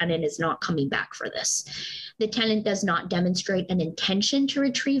like the tenant is not coming back for this? The tenant does not demonstrate an intention to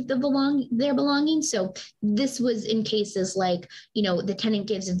retrieve their belongings. So this was in cases like, the tenant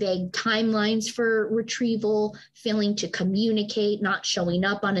gives vague timelines for retrieval, failing to communicate, not showing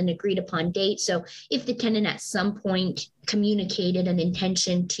up on an agreed upon date. So if the tenant at some point communicated an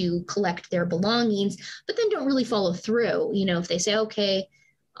intention to collect their belongings, but then don't really follow through, if they say, okay,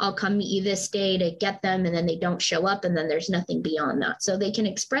 I'll come meet you this day to get them, and then they don't show up, and then there's nothing beyond that. So they can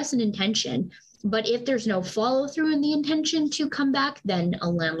express an intention, but if there's no follow through in the intention to come back, then a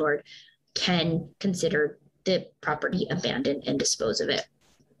landlord can consider the property abandoned and dispose of it.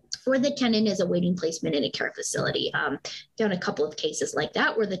 Or the tenant is awaiting placement in a care facility. Found a couple of cases like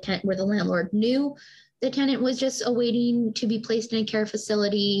that where the landlord knew the tenant was just awaiting to be placed in a care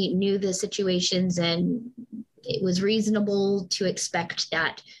facility, knew the situations, and it was reasonable to expect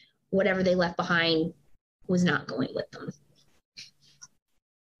that whatever they left behind was not going with them.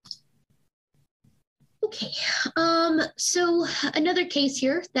 Okay, so another case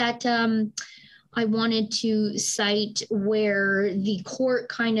here that I wanted to cite where the court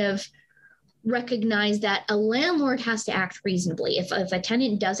kind of recognize that a landlord has to act reasonably. If a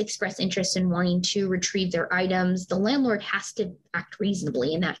tenant does express interest in wanting to retrieve their items, the landlord has to act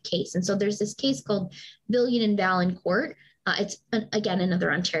reasonably in that case. And so there's this case called Villian and Valancourt. It's, again,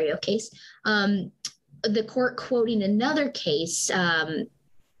 another Ontario case. The court, quoting another case,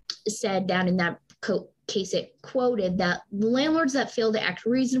 said down in that case, it quoted that landlords that fail to act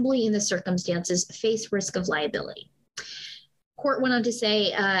reasonably in the circumstances face risk of liability. Court went on to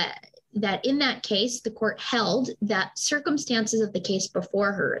say that in that case, the court held that circumstances of the case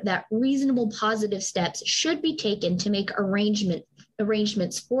before her, that reasonable positive steps should be taken to make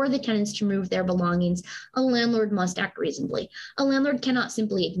arrangements for the tenants to move their belongings. A landlord must act reasonably. A landlord cannot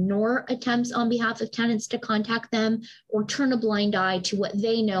simply ignore attempts on behalf of tenants to contact them or turn a blind eye to what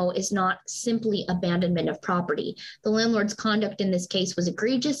they know is not simply abandonment of property. The landlord's conduct in this case was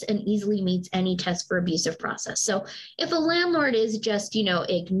egregious and easily meets any test for abusive process. So if a landlord is just,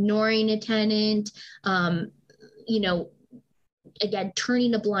 ignoring a tenant, again,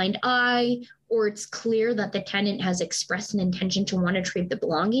 turning a blind eye, or it's clear that the tenant has expressed an intention to want to retrieve the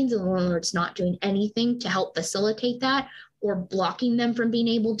belongings and the landlord's not doing anything to help facilitate that or blocking them from being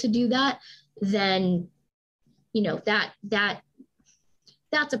able to do that, then,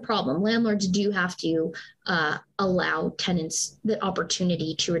 that's a problem. Landlords do have to allow tenants the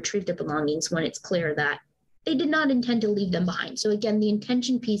opportunity to retrieve their belongings when it's clear that they did not intend to leave them behind. So again, the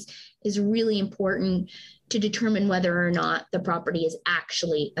intention piece is really important to determine whether or not the property is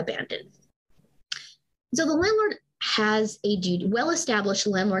actually abandoned. So the landlord has a duty, well-established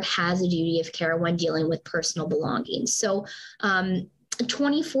landlord has a duty of care when dealing with personal belongings. So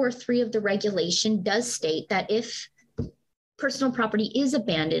 24.3 of the regulation does state that if personal property is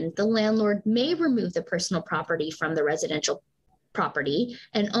abandoned, the landlord may remove the personal property from the residential property,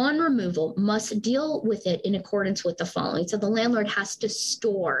 and on removal must deal with it in accordance with the following. So the landlord has to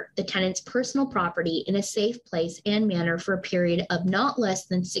store the tenant's personal property in a safe place and manner for a period of not less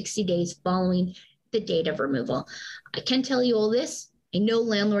than 60 days following the date of removal. I can tell you all this. I know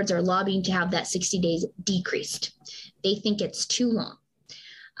landlords are lobbying to have that 60 days decreased. They think it's too long.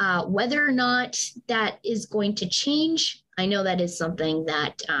 Whether or not that is going to change, I know that is something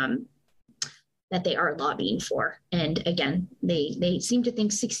that that they are lobbying for. And again, they seem to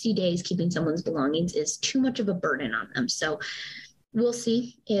think 60 days keeping someone's belongings is too much of a burden on them. So we'll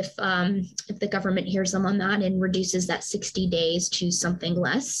see if the government hears them on that and reduces that 60 days to something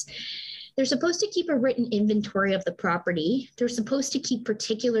less. They're supposed to keep a written inventory of the property. They're supposed to keep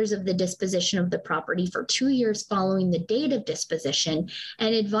particulars of the disposition of the property for 2 years following the date of disposition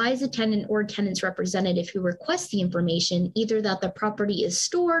and advise a tenant or tenant's representative who requests the information either that the property is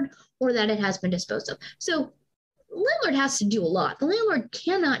stored or that it has been disposed of. So the landlord has to do a lot. The landlord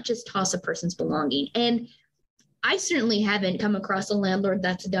cannot just toss a person's belonging. And I certainly haven't come across a landlord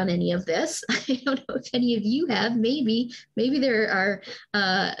that's done any of this. I don't know if any of you have. Maybe there are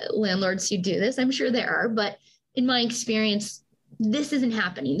landlords who do this. I'm sure there are, but in my experience, this isn't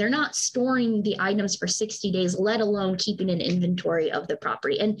happening. They're not storing the items for 60 days, let alone keeping an inventory of the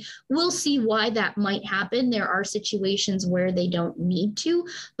property. And we'll see why that might happen. There are situations where they don't need to,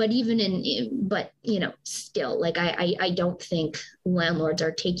 but still, like I don't think landlords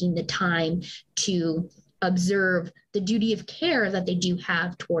are taking the time to observe the duty of care that they do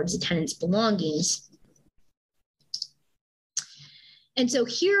have towards the tenant's belongings. And so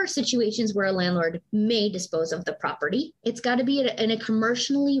here are situations where a landlord may dispose of the property. It's got to be in a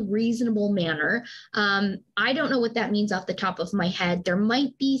commercially reasonable manner. I don't know what that means off the top of my head. There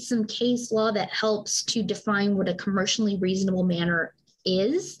might be some case law that helps to define what a commercially reasonable manner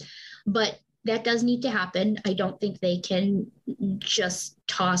is, but that does need to happen. I don't think they can just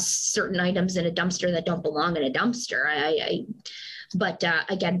toss certain items in a dumpster that don't belong in a dumpster. But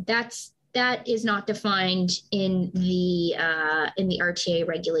again, that is not defined in the RTA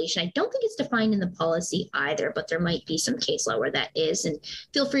regulation. I don't think it's defined in the policy either, but there might be some case law where that is. And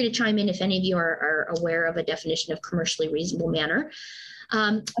feel free to chime in if any of you are aware of a definition of commercially reasonable manner.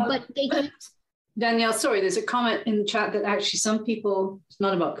 But they can. Danielle, sorry, there's a comment in the chat that actually some people, it's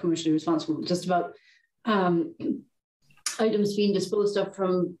not about commercially responsible, just about items being disposed of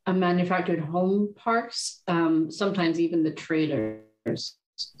from a manufactured home parks, sometimes even the trailers.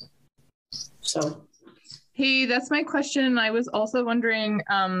 So. Hey, that's my question. I was also wondering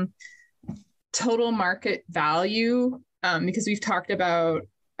total market value, because we've talked about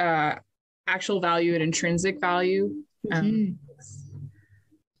actual value and intrinsic value. Mm-hmm.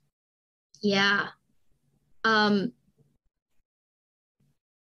 Yeah.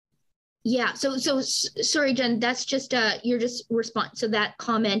 Yeah. So sorry, Jen, that's just, you're just respond. So that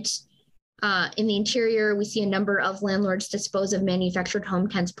comment In the interior, we see a number of landlords dispose of manufactured home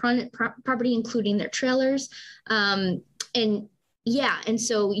tenants property, including their trailers. And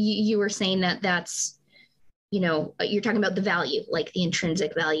so you were saying that's, you're talking about the value, like the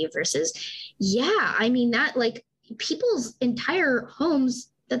intrinsic value versus, I mean, that like people's entire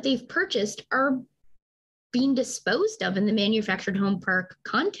homes that they've purchased are being disposed of in the manufactured home park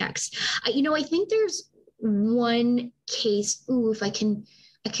context. I think there's one case, I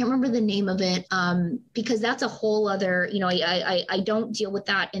can't remember the name of it, because that's a whole other, I don't deal with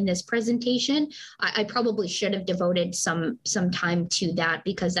that in this presentation. I probably should have devoted some time to that,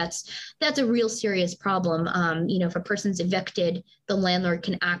 because that's a real serious problem. If a person's evicted, the landlord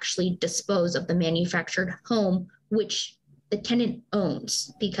can actually dispose of the manufactured home, which the tenant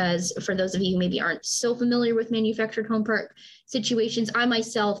owns. Because for those of you who maybe aren't so familiar with manufactured home park situations, I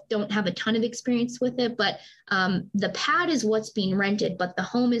myself don't have a ton of experience with it, but the pad is what's being rented, but the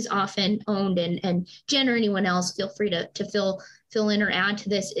home is often owned. And Jen or anyone else, feel free to fill in or add to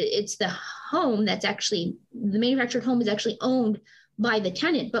this. It's the home that's actually, the manufactured home is actually owned by the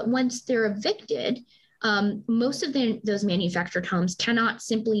tenant, but once they're evicted, most of those manufactured homes cannot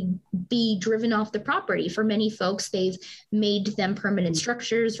simply be driven off the property. For many folks, they've made them permanent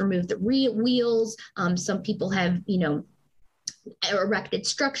structures, removed the wheels. Some people have, erected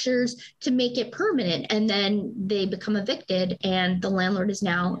structures to make it permanent, and then they become evicted, and the landlord is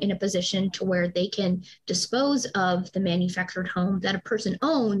now in a position to where they can dispose of the manufactured home that a person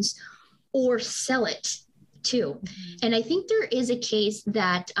owns or sell it to. And I think there is a case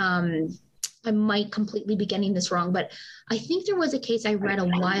that I might completely be getting this wrong, but I think there was a case I read a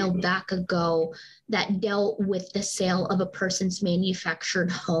while back ago that dealt with the sale of a person's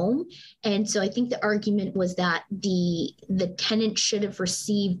manufactured home. And so I think the argument was that the tenant should have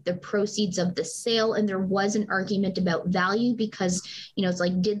received the proceeds of the sale. And there was an argument about value, because, it's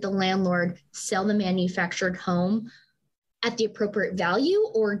like, did the landlord sell the manufactured home at the appropriate value,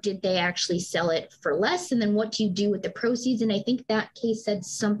 or did they actually sell it for less? And then what do you do with the proceeds? And I think that case said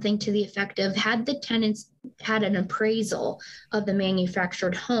something to the effect of, had the tenants had an appraisal of the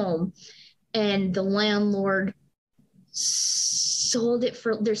manufactured home and the landlord sold it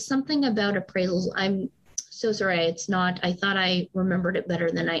for, there's something about appraisals. I'm so sorry. It's not, I thought I remembered it better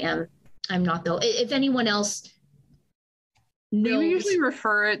than I am. I'm not though. If anyone else knows. We usually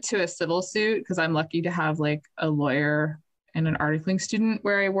refer it to a civil suit, because I'm lucky to have like a lawyer and an articling student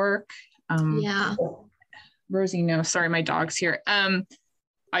where I work. Rosie, no, sorry, my dog's here.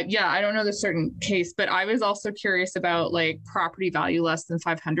 I don't know the certain case, but I was also curious about like property value less than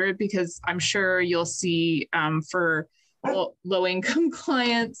 500, because I'm sure you'll see for low income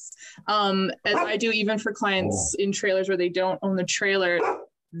clients, as I do, even for clients in trailers where they don't own the trailer,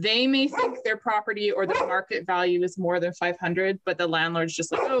 they may think their property or the market value is more than 500, but the landlord's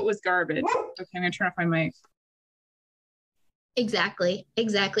just like, oh, it was garbage. Okay, I'm gonna turn off my mic. Exactly.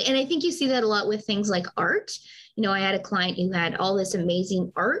 And I think you see that a lot with things like art. I had a client who had all this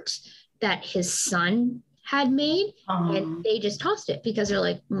amazing art that his son had made, and they just tossed it because they're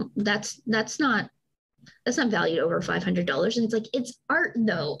like, that's not valued over $500. And it's like, it's art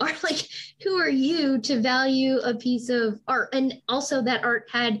though. Art, like, who are you to value a piece of art? And also that art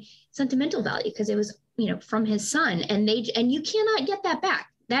had sentimental value because it was, from his son, and you cannot get that back.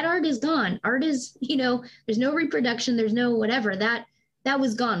 That art is gone. Art is, there's no reproduction, there's no whatever, that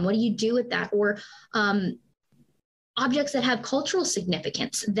was gone. What do you do with that? Or objects that have cultural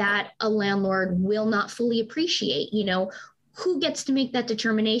significance that a landlord will not fully appreciate. Who gets to make that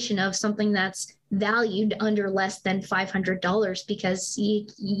determination of something that's valued under less than $500? Because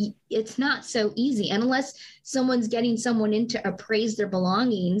it's not so easy. And unless someone's getting someone in to appraise their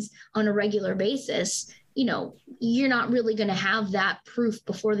belongings on a regular basis, you're not really going to have that proof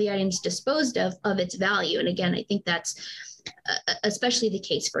before the item's disposed of its value. And again, I think that's especially the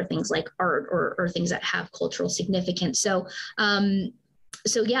case for things like art or things that have cultural significance. So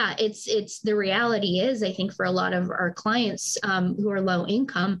it's the reality is, I think for a lot of our clients who are low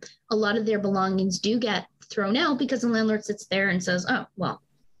income, a lot of their belongings do get thrown out because the landlord sits there and says, oh, well,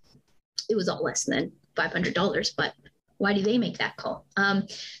 it was all less than $500, but why do they make that call?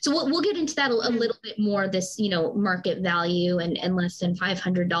 So we'll get into that a little bit more, this, market value and less than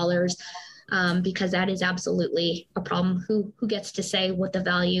 $500, because that is absolutely a problem. Who gets to say what the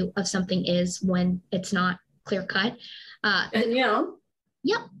value of something is when it's not clear cut? Danielle?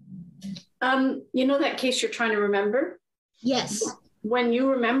 Yep. That case you're trying to remember? Yes. When you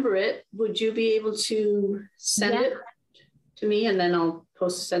remember it, would you be able to send it to me, and then I'll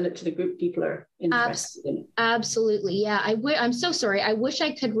send it to the group people are interested in it? Absolutely. Yeah. I'm so sorry. I wish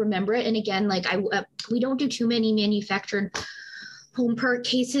I could remember it. And again, like we don't do too many manufactured home perk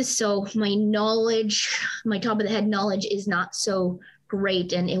cases, so my knowledge, my top of the head knowledge is not so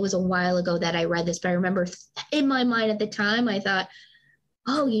great. And it was a while ago that I read this, but I remember in my mind at the time, I thought,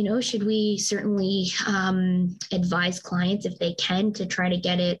 oh, you know, should we certainly advise clients if they can to try to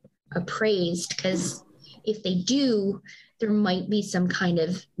get it appraised? Because if they do, there might be some kind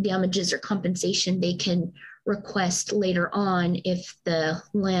of damages or compensation they can request later on if the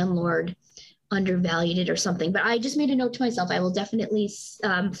landlord undervalued it or something. But I just made a note to myself. I will definitely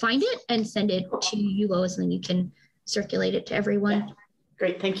find it and send it to you, Lois, and then you can circulate it to everyone. Yeah.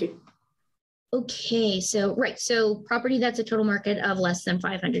 Great, thank you. Okay, so property that's a total market of less than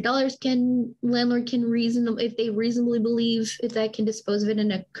 $500 landlord can if they reasonably believe if that can dispose of it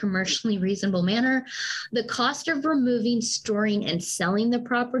in a commercially reasonable manner. The cost of removing, storing, and selling the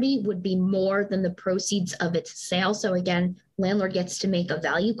property would be more than the proceeds of its sale. So again, landlord gets to make a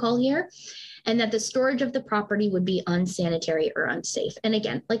value call here. And that the storage of the property would be unsanitary or unsafe. And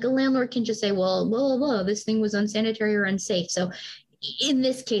again, like a landlord can just say, well, blah, blah, blah, this thing was unsanitary or unsafe. So in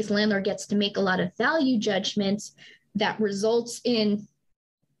this case, landlord gets to make a lot of value judgments that results in,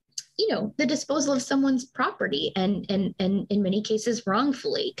 you know, the disposal of someone's property and in many cases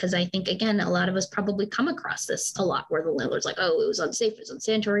wrongfully. Because I think, again, a lot of us probably come across this a lot where the landlord's like, oh, it was unsafe, it was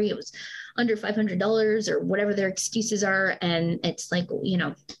unsanitary, it was under $500 or whatever their excuses are. And it's like, you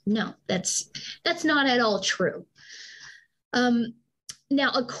know, no, that's not at all true.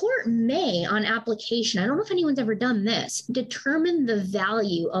 Now, a court may, on application, I don't know if anyone's ever done this, determine the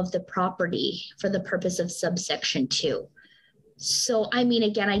value of the property for the purpose of subsection 2. So, I mean,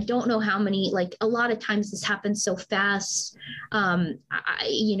 again, I don't know how many, like a lot of times this happens so fast. I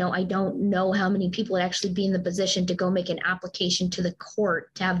don't know how many people would actually be in the position to go make an application to the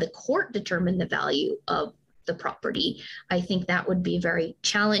court to have the court determine the value of the property. I think that would be very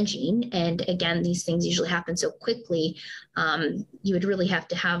challenging. And again, these things usually happen so quickly. You would really have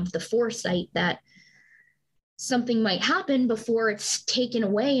to have the foresight that something might happen before it's taken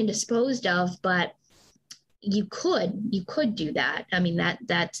away and disposed of, but you could do that. I mean,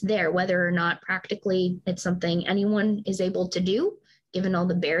 that's there, whether or not practically it's something anyone is able to do, given all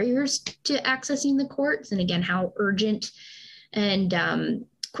the barriers to accessing the courts. And again, how urgent and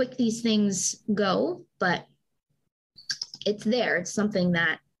quick these things go, but it's there. It's something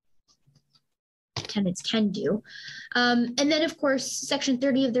that tenants can do. And then of course, section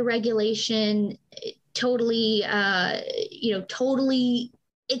 30 of the regulation totally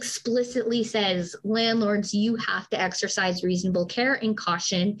explicitly says, landlords, you have to exercise reasonable care and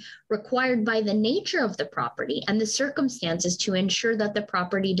caution required by the nature of the property and the circumstances to ensure that the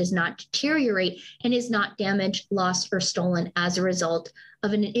property does not deteriorate and is not damaged, lost, or stolen as a result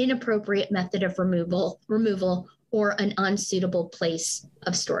of an inappropriate method of removal or an unsuitable place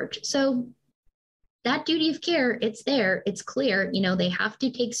of storage. So that duty of care, it's there, it's clear, you know, they have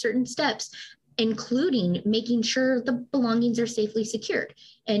to take certain steps, including making sure the belongings are safely secured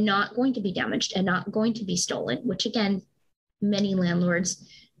and not going to be damaged and not going to be stolen, which again, many landlords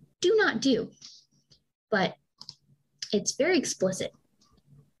do not do, but it's very explicit.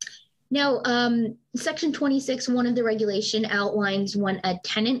 Now, section 26(1) of the regulation outlines when a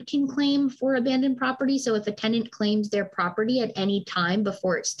tenant can claim for abandoned property. So if a tenant claims their property at any time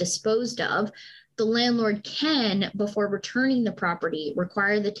before it's disposed of, the landlord can, before returning the property,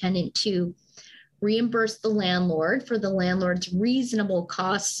 require the tenant to reimburse the landlord for the landlord's reasonable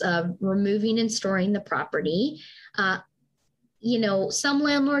costs of removing and storing the property. Some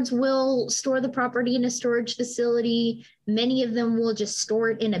landlords will store the property in a storage facility. Many of them will just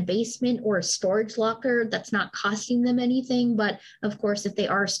store it in a basement or a storage locker that's not costing them anything. But of course, if they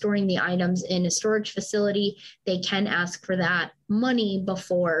are storing the items in a storage facility, they can ask for that money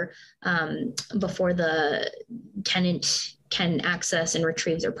before the tenant can access and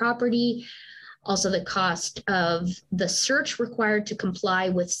retrieve their property. Also, the cost of the search required to comply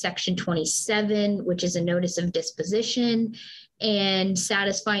with section 27, which is a notice of disposition, and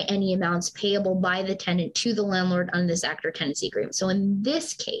satisfy any amounts payable by the tenant to the landlord under this act or tenancy agreement. So in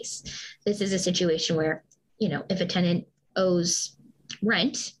this case, this is a situation where, if a tenant owes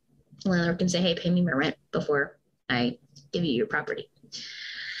rent, the landlord can say, hey, pay me my rent before I give you your property.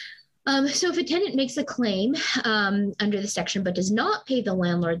 So if a tenant makes a claim under the section but does not pay the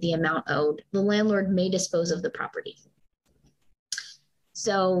landlord the amount owed, the landlord may dispose of the property.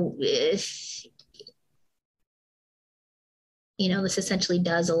 So if, this essentially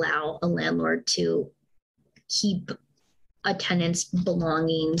does allow a landlord to keep a tenant's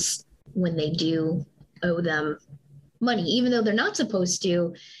belongings when they do owe them money, even though they're not supposed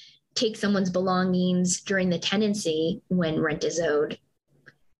to take someone's belongings during the tenancy when rent is owed.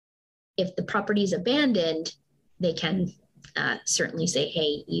 If the property is abandoned, they can certainly say,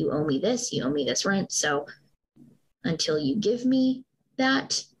 hey, you owe me this rent. So until you give me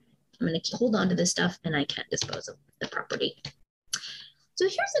that, I'm going to hold on to this stuff and I can't dispose of the property. So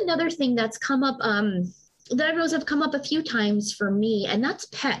here's another thing that's come up, that I know have come up a few times for me, and that's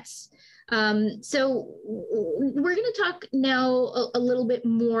pets. So we're going to talk now a little bit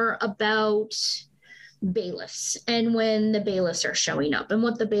more about bailiffs and when the bailiffs are showing up and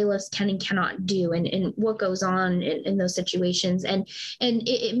what the bailiffs can and cannot do and what goes on in those situations. And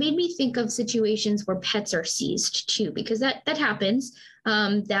it made me think of situations where pets are seized too, because that happens,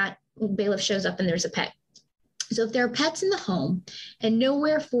 that bailiff shows up and there's a pet. So if there are pets in the home and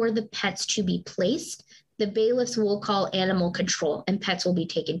nowhere for the pets to be placed, the bailiffs will call animal control and pets will be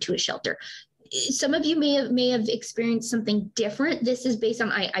taken to a shelter. Some of you may have experienced something different. This is based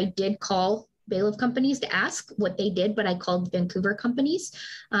on, I did call bailiff companies to ask what they did, but I called Vancouver companies.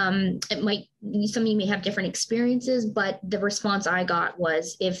 Some of you may have different experiences, but the response I got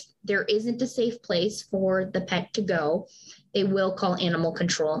was if there isn't a safe place for the pet to go, they will call animal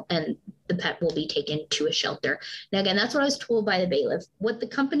control and the pet will be taken to a shelter. Now, again, that's what I was told by the bailiff. What the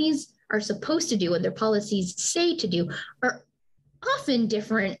companies are supposed to do, what their policies say to do, are often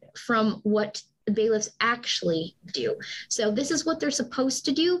different from what the bailiffs actually do. So this is what they're supposed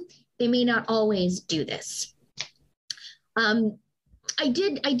to do. They may not always do this. I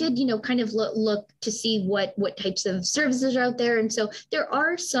did, kind of look to see what types of services are out there. And so there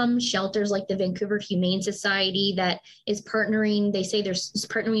are some shelters like the Vancouver Humane Society that is partnering. They say there's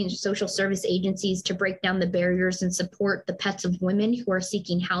partnering with social service agencies to break down the barriers and support the pets of women who are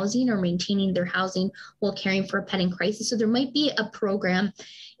seeking housing or maintaining their housing while caring for a pet in crisis. So there might be a program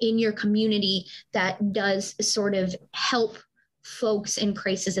in your community that does sort of help folks in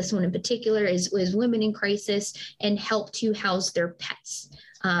crisis. This one in particular is women in crisis, and help to house their pets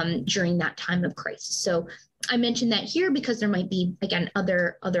during that time of crisis. So I mentioned that here because there might be, again,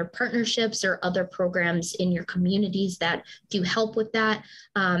 other partnerships or other programs in your communities that do help with that.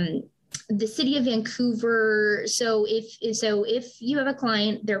 The city of Vancouver, so if you have a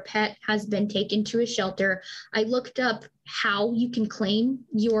client, their pet has been taken to a shelter, I looked up how you can claim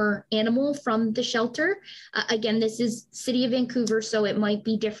your animal from the shelter. Again, this is city of Vancouver, so it might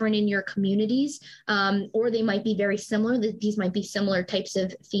be different in your communities, or they might be very similar. These might be similar types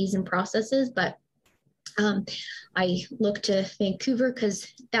of fees and processes, but I look to Vancouver because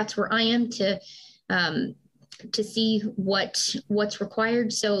that's where I am to see what's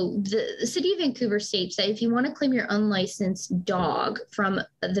required. So the city of Vancouver states that if you want to claim your unlicensed dog from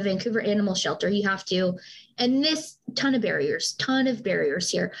the Vancouver Animal Shelter, you have to, and this ton of barriers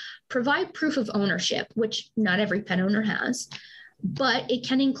here, provide proof of ownership, which not every pet owner has, but it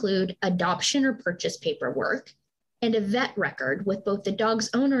can include adoption or purchase paperwork and a vet record with both the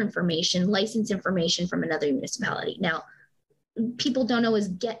dog's owner information, license information from another municipality. Now, people don't always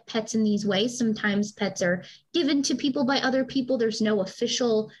get pets in these ways. Sometimes pets are given to people by other people. There's no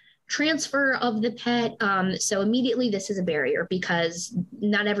official transfer of the pet. So immediately this is a barrier because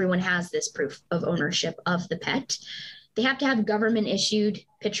not everyone has this proof of ownership of the pet. They have to have government issued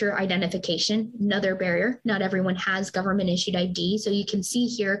picture identification, another barrier. Not everyone has government issued ID. So you can see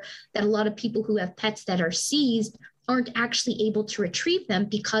here that a lot of people who have pets that are seized aren't actually able to retrieve them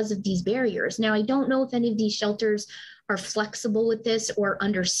because of these barriers. Now, I don't know if any of these shelters are flexible with this or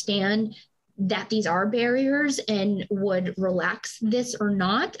understand that these are barriers and would relax this or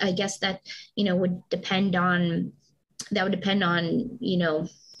not. I guess that, would depend on,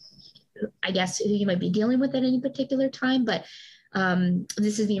 I guess who you might be dealing with at any particular time. But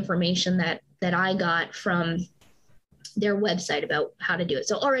this is the information that I got from their website about how to do it.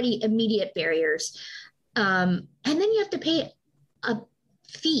 So already immediate barriers. And then you have to pay a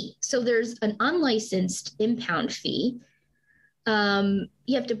fee. So there's an unlicensed impound fee.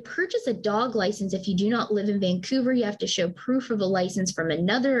 You have to purchase a dog license if you do not live in Vancouver. You have to show proof of a license from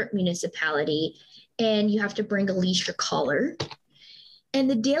another municipality, and you have to bring a leash or collar.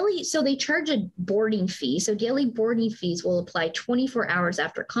 And so they charge a boarding fee. So daily boarding fees will apply 24 hours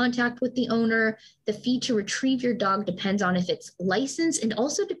after contact with the owner. The fee to retrieve your dog depends on if it's licensed and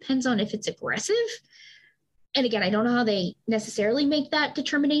also depends on if it's aggressive. And again, I don't know how they necessarily make that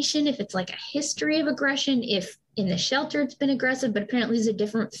determination, if it's like a history of aggression, if in the shelter it's been aggressive, but apparently there's a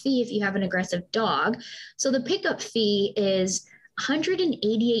different fee if you have an aggressive dog. So the pickup fee is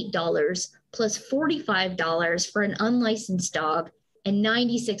 $188 plus $45 for an unlicensed dog and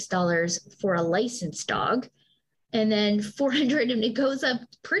 $96 for a licensed dog. And then and it goes up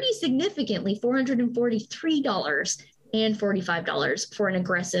pretty significantly, $443 and $45 for an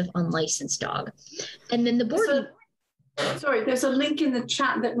aggressive unlicensed dog. And then the boarding. Sorry, there's a link in the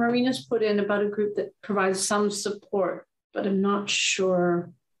chat that Marina's put in about a group that provides some support but I'm not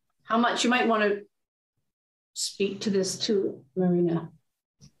sure how much. You might want to speak to this too, Marina.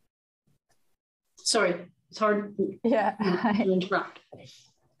 Sorry, it's hard to interrupt.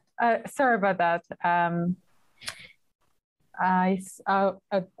 Sorry about that.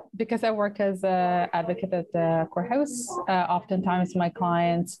 Because I work as an advocate at the courthouse, oftentimes my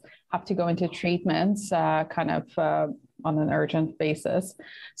clients have to go into treatments on an urgent basis.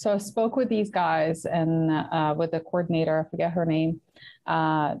 So I spoke with these guys and with the coordinator, I forget her name.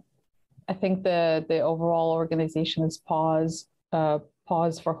 I think the overall organization is Pause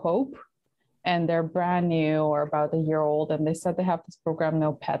for Hope. And they're brand new or about a year old. And they said they have this program,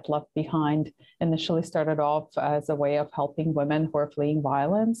 No Pet Left Behind, initially started off as a way of helping women who are fleeing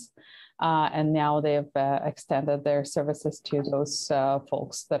violence. And now they've extended their services to those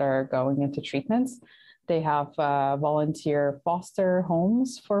folks that are going into treatments. They have volunteer foster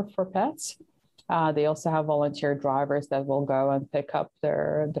homes for pets. They also have volunteer drivers that will go and pick up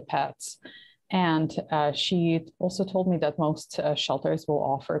the pets. And she also told me that most shelters will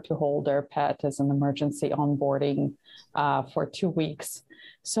offer to hold their pet as an emergency onboarding for 2 weeks.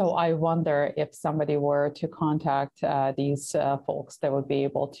 So I wonder if somebody were to contact these folks, they would be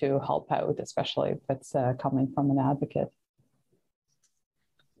able to help out, especially if it's coming from an advocate.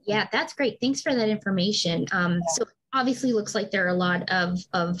 Yeah, that's great. Thanks for that information. So obviously looks like there are a lot of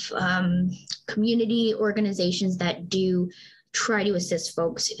community organizations that do try to assist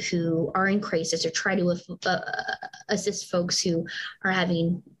folks who are in crisis, or try to assist folks who are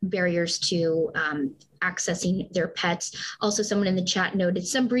having barriers to accessing their pets. Also, someone in the chat noted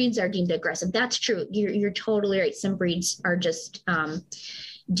some breeds are deemed aggressive. That's true. You're totally right. Some breeds are just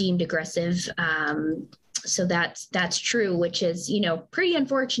deemed aggressive. So that's true, which is, pretty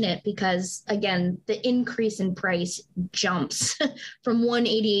unfortunate, because again, the increase in price jumps from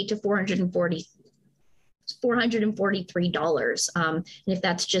 $188 to $443. And if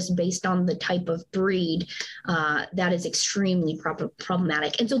that's just based on the type of breed, that is extremely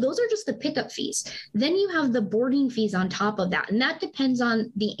problematic. And so those are just the pickup fees. Then you have the boarding fees on top of that. And that depends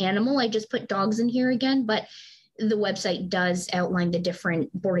on the animal. I just put dogs in here again, but the website does outline the different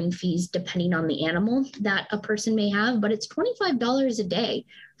boarding fees depending on the animal that a person may have, but it's $25 a day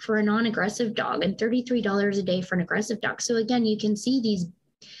for a non-aggressive dog and $33 a day for an aggressive dog. So again, you can see these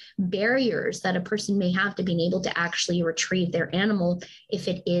barriers that a person may have to being able to actually retrieve their animal if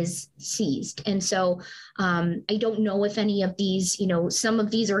it is seized. And so I don't know if any of these, some of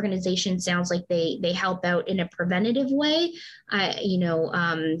these organizations sounds like they help out in a preventative way.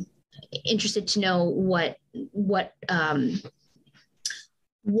 Interested to know what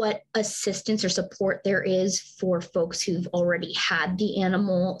assistance or support there is for folks who've already had the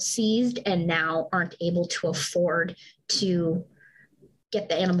animal seized and now aren't able to afford to get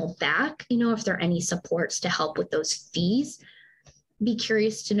the animal back, if there are any supports to help with those fees. Be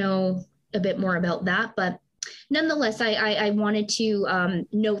curious to know a bit more about that. But nonetheless, I wanted to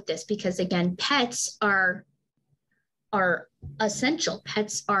note this because, again, pets are essential.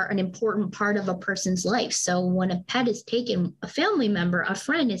 Pets are an important part of a person's life. So when a pet is taken, a family member, a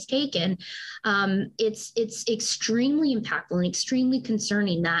friend is taken, it's extremely impactful and extremely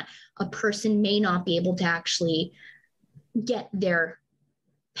concerning that a person may not be able to actually get their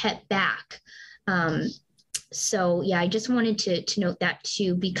pet back. So yeah, I just wanted to note that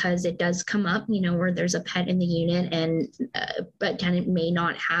too, because it does come up, where there's a pet in the unit and a tenant may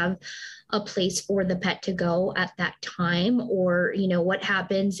not have a place for the pet to go at that time, or, what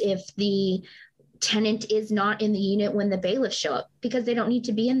happens if the tenant is not in the unit when the bailiffs show up because they don't need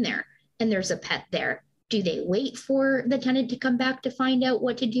to be in there and there's a pet there. Do they wait for the tenant to come back to find out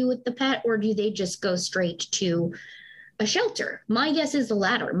what to do with the pet, or do they just go straight to a shelter? My guess is the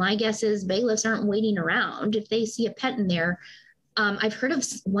latter. My guess is bailiffs aren't waiting around. If they see a pet in there, I've heard of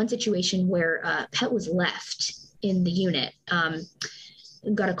one situation where a pet was left in the unit.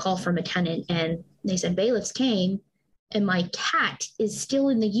 Got a call from a tenant and they said bailiffs came and my cat is still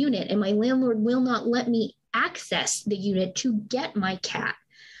in the unit and my landlord will not let me access the unit to get my cat.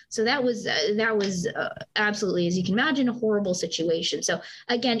 So that was absolutely, as you can imagine, a horrible situation. So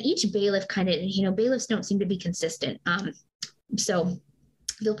again, each bailiff bailiffs don't seem to be consistent. So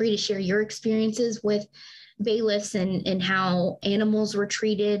feel free to share your experiences with bailiffs and how animals were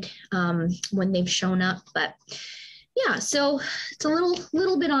treated when they've shown up. But yeah, so it's a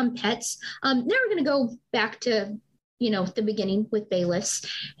little bit on pets. Now we're going to go back to the beginning with bailiffs,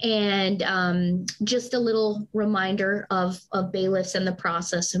 and just a little reminder of bailiffs and the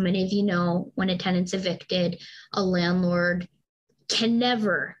process. So many of you know, when a tenant's evicted, a landlord can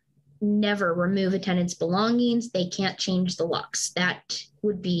never remove a tenant's belongings. They can't change the locks. That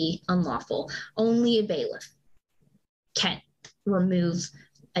would be unlawful. Only a bailiff can remove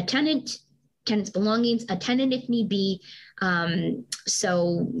a tenant's belongings, a tenant if need be.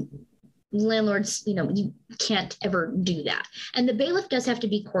 So landlords, you can't ever do that. And the bailiff does have to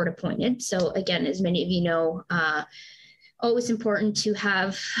be court appointed. So again, as many of you know, always important to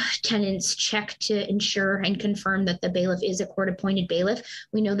have tenants check to ensure and confirm that the bailiff is a court appointed bailiff.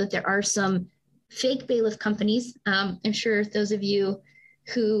 We know that there are some fake bailiff companies. I'm sure those of you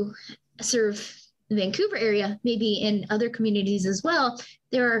who serve the Vancouver area, maybe in other communities as well,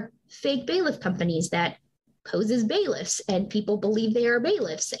 there are fake bailiff companies that pose as bailiffs, and people believe they are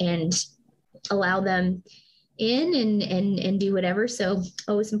bailiffs and allow them in and do whatever. So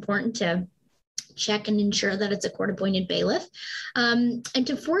always important to check and ensure that it's a court-appointed bailiff. And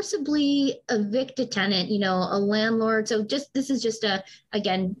to forcibly evict a tenant, a landlord. So this is just a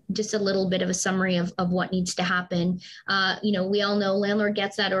little bit of a summary of what needs to happen. We all know landlord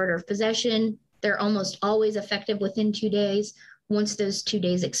gets that order of possession. They're almost always effective within 2 days. Once those 2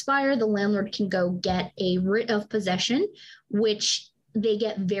 days expire, the landlord can go get a writ of possession, which they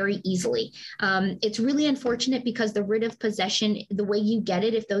get very easily. It's really unfortunate because the writ of possession, the way you get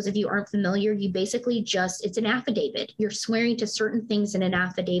it, if those of you aren't familiar, you basically it's an affidavit. You're swearing to certain things in an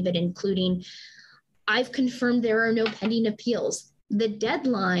affidavit, including, I've confirmed there are no pending appeals. The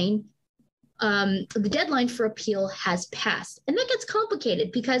deadline for appeal has passed. And that gets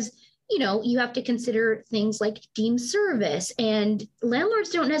complicated because you have to consider things like deemed service, and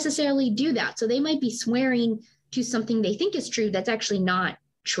landlords don't necessarily do that. So they might be swearing to something they think is true that's actually not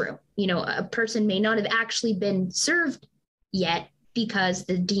true. A person may not have actually been served yet because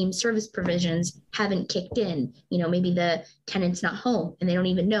the deemed service provisions haven't kicked in. Maybe the tenant's not home and they don't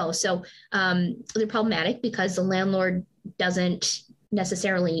even know. So they're problematic because the landlord doesn't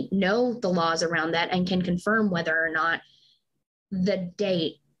necessarily know the laws around that and can confirm whether or not the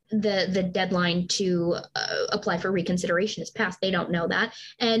deadline to apply for reconsideration is passed. They don't know that.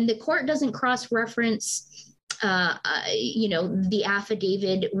 And the court doesn't cross-reference the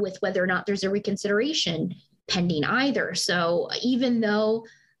affidavit with whether or not there's a reconsideration pending either. So even though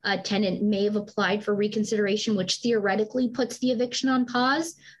a tenant may have applied for reconsideration, which theoretically puts the eviction on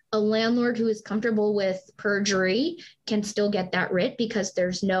pause, a landlord who is comfortable with perjury can still get that writ because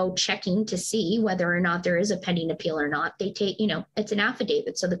there's no checking to see whether or not there is a pending appeal or not. They take, it's an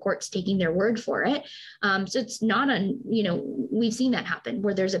affidavit, so the court's taking their word for it. So it's not we've seen that happen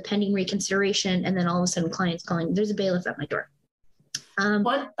where there's a pending reconsideration and then all of a sudden clients calling, there's a bailiff at my door.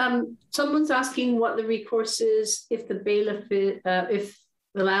 Someone's asking what the recourse is if the bailiff, if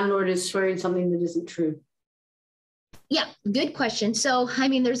the landlord is swearing something that isn't true. Yeah, good question. So,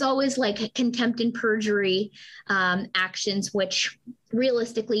 there's always like contempt and perjury actions, which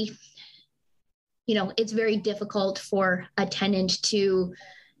realistically, it's very difficult for a tenant to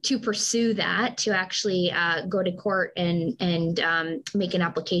pursue that, to actually go to court and make an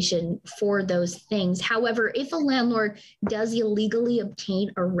application for those things. However, if a landlord does illegally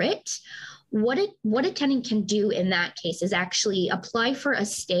obtain a writ, what a tenant can do in that case is actually apply for a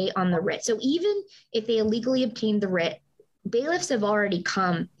stay on the writ. So even if they illegally obtained the writ, bailiffs have already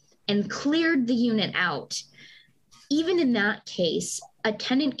come and cleared the unit out. Even in that case, a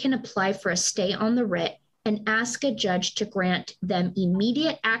tenant can apply for a stay on the writ and ask a judge to grant them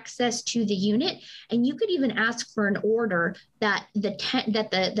immediate access to the unit. And you could even ask for an order that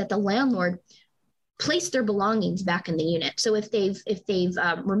the landlord place their belongings back in the unit. So if they've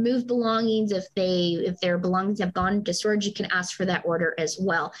removed belongings, if their belongings have gone into storage, you can ask for that order as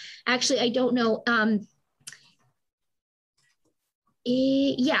well. Actually, I don't know.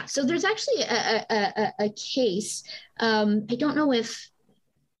 So there's actually a case. I don't know if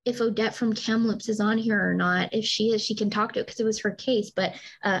Odette from Kamloops is on here or not. If she is, she can talk to it because it was her case. But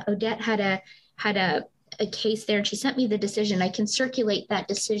Odette had a case there, and she sent me the decision. I can circulate that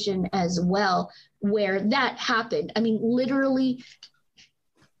decision as well, where that happened. Literally,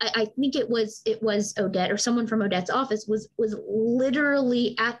 I think it was Odette or someone from Odette's office was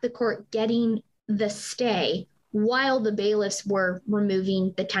literally at the court getting the stay while the bailiffs were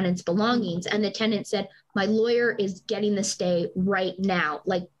removing the tenant's belongings. And the tenant said, my lawyer is getting the stay right now.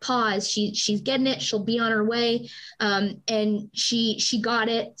 Like, pause, she's getting it, she'll be on her way. And she got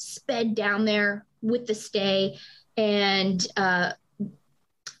it, sped down there with the stay, and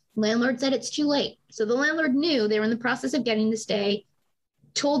landlord said it's too late. So the landlord knew they were in the process of getting the stay,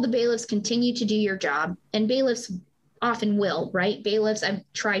 told the bailiffs, continue to do your job. And bailiffs often will, right? Bailiffs, I've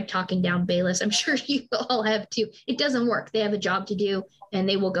tried talking down bailiffs. I'm sure you all have too. It doesn't work. They have a job to do and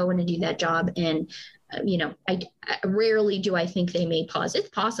they will go in and do that job. And, I rarely do I think they may pause. It's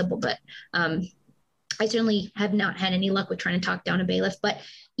possible, but I certainly have not had any luck with trying to talk down a bailiff. But,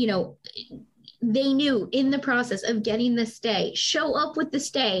 they knew in the process of getting the stay, show up with the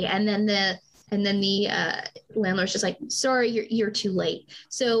stay, and then the landlord's just like, sorry, you're too late.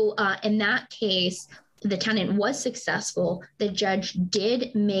 So in that case, the tenant was successful. The judge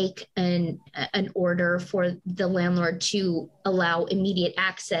did make an order for the landlord to allow immediate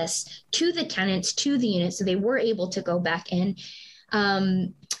access to the tenants, to the unit, so they were able to go back in.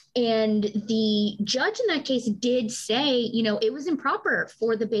 And the judge in that case did say, it was improper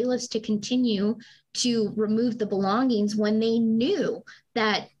for the bailiffs to continue to remove the belongings when they knew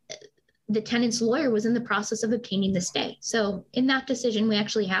that the tenant's lawyer was in the process of obtaining the stay. So in that decision, we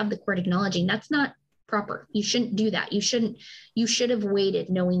actually have the court acknowledging that's not proper. You shouldn't do that. You should have waited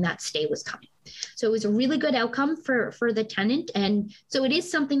knowing that stay was coming. So it was a really good outcome for the tenant. And so it is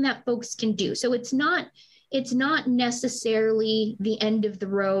something that folks can do. So it's not necessarily the end of the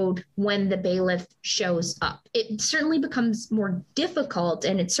road when the bailiff shows up. It certainly becomes more difficult,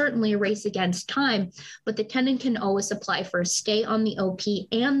 and it's certainly a race against time, but the tenant can always apply for a stay on the OP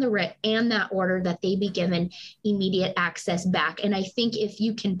and the writ and that order that they be given immediate access back. And I think if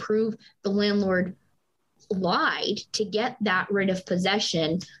you can prove the landlord lied to get that writ of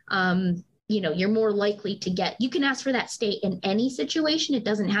possession, you're more likely to get, you can ask for that stay in any situation. It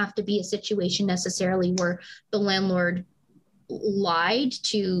doesn't have to be a situation necessarily where the landlord lied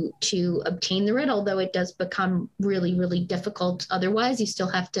to obtain the writ, although it does become really, really difficult. Otherwise, you still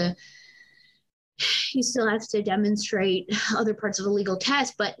have to demonstrate other parts of the legal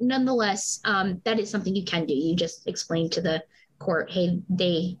test, but nonetheless, that is something you can do. You just explain to the court, hey,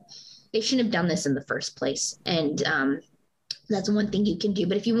 they shouldn't have done this in the first place. And, that's one thing you can do.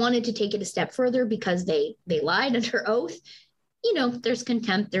 But if you wanted to take it a step further because they lied under oath, there's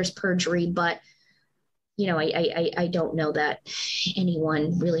contempt, there's perjury, but I don't know that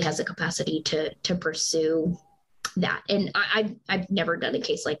anyone really has a capacity to pursue that. And I've never done a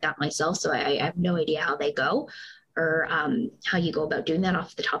case like that myself, so I have no idea how they go or how you go about doing that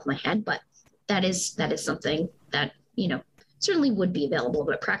off the top of my head. But that is something that certainly would be available,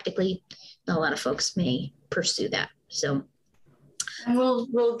 but practically not a lot of folks may pursue that. So. And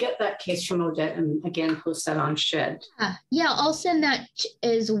we'll get that case from Odette and again post that on Shed. Yeah, I'll send that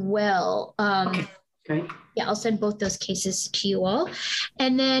as well. Okay, great. Yeah, I'll send both those cases to you all.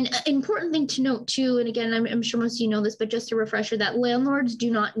 And then important thing to note too, and again, I'm sure most of you know this, but just a refresher that landlords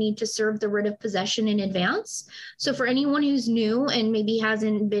do not need to serve the writ of possession in advance. So for anyone who's new and maybe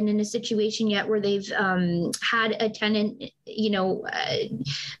hasn't been in a situation yet where they've had a tenant,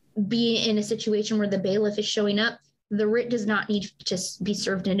 be in a situation where the bailiff is showing up, the writ does not need to be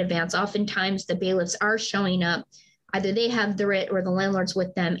served in advance. Oftentimes the bailiffs are showing up. Either they have the writ or the landlord's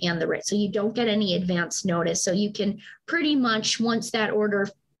with them and the writ. So you don't get any advance notice. So you can pretty much, once that order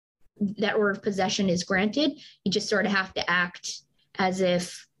of possession is granted, you just sort of have to act as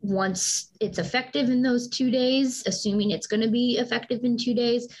if once it's effective in those 2 days, assuming it's going to be effective in 2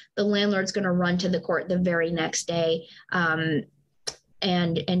 days, the landlord's going to run to the court the very next day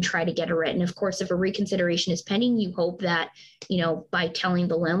and try to get a writ. And of course, if a reconsideration is pending, you hope that, by telling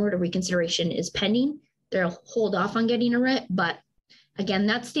the landlord a reconsideration is pending, they'll hold off on getting a writ. But again,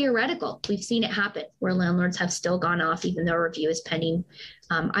 that's theoretical. We've seen it happen where landlords have still gone off even though a review is pending,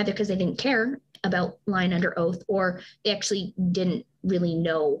 either because they didn't care about lying under oath or they actually didn't really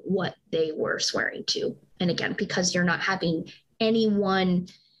know what they were swearing to. And again, because you're not having anyone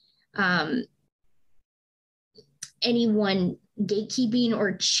gatekeeping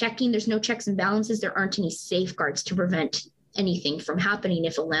or checking, there's no checks and balances, there aren't any safeguards to prevent anything from happening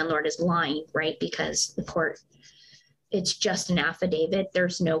if a landlord is lying, right? Because the court, it's just an affidavit.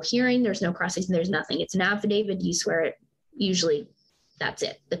 There's no hearing, there's no cross-examination, there's nothing. It's an affidavit, you swear it, usually that's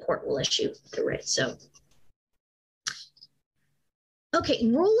it. The court will issue the writ. So, okay,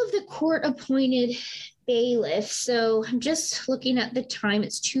 role of the court-appointed bailiff. So I'm just looking at the time.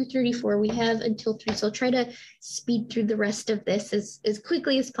 It's 2:34. We have until 3. So I'll try to speed through the rest of this as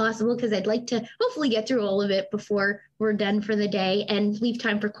quickly as possible because I'd like to hopefully get through all of it before we're done for the day and leave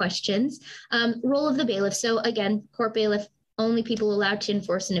time for questions. Role of the bailiff. So again, court bailiff, only people allowed to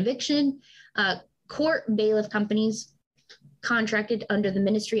enforce an eviction. Court bailiff companies contracted under the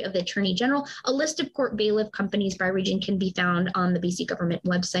Ministry of the Attorney General. A list of court bailiff companies by region can be found on the BC government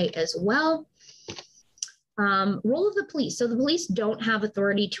website as well. Role of the police. So the police don't have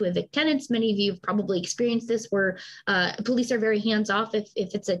authority to evict tenants. Many of you have probably experienced this where police are very hands-off. If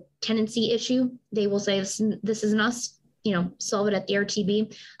it's a tenancy issue, they will say, this isn't us, solve it at the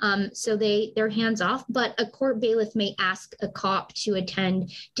RTB. So they're hands-off, but a court bailiff may ask a cop to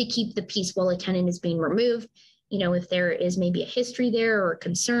attend to keep the peace while a tenant is being removed. If there is maybe a history there or a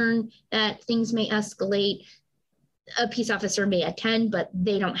concern that things may escalate, a peace officer may attend, but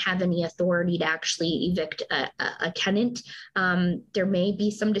they don't have any authority to actually evict a tenant. There may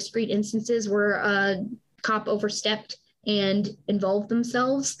be some discrete instances where a cop overstepped and involved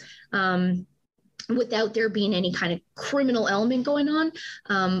themselves without there being any kind of criminal element going on.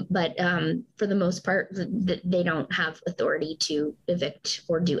 But for the most part, they don't have authority to evict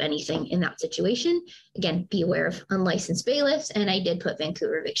or do anything in that situation. Again, be aware of unlicensed bailiffs. And I did put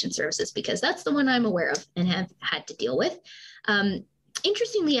Vancouver Eviction Services because that's the one I'm aware of and have had to deal with.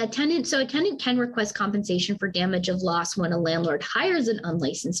 Interestingly, a tenant can request compensation for damage of loss when a landlord hires an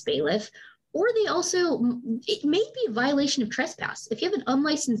unlicensed bailiff, or it may be a violation of trespass. If you have an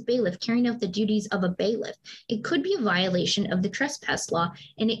unlicensed bailiff carrying out the duties of a bailiff, it could be a violation of the trespass law,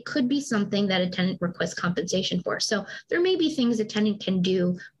 and it could be something that a tenant requests compensation for. So there may be things a tenant can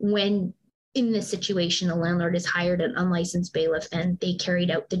do when in this situation, a landlord has hired an unlicensed bailiff and they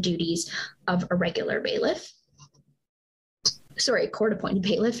carried out the duties of a regular bailiff. Sorry, a court-appointed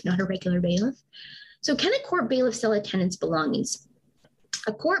bailiff, not a regular bailiff. So can a court bailiff sell a tenant's belongings?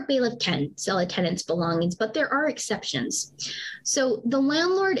 A court bailiff can sell a tenant's belongings, but there are exceptions. So the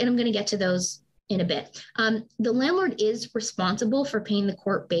landlord, and I'm going to get to those in a bit, the landlord is responsible for paying the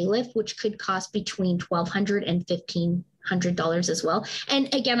court bailiff, which could cost between $1,200 and $1,500 as well.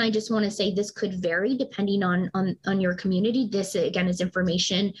 And again, I just want to say this could vary depending on your community. This, again, is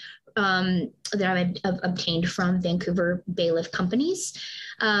information that I've obtained from Vancouver bailiff companies.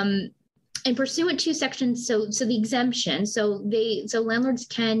 And pursuant to sections, so the exemption, so landlords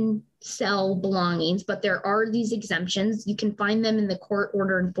can sell belongings, but there are these exemptions. You can find them in the Court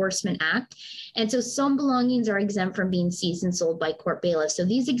Order Enforcement Act. And so some belongings are exempt from being seized and sold by court bailiffs. So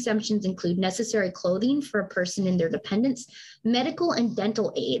these exemptions include necessary clothing for a person and their dependents, medical and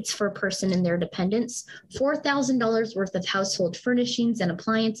dental aids for a person and their dependents, $4,000 worth of household furnishings and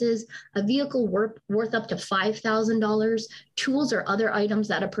appliances, a vehicle worth up to $5,000, tools or other items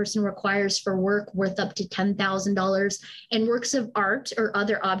that a person requires for work worth up to $10,000, and works of art or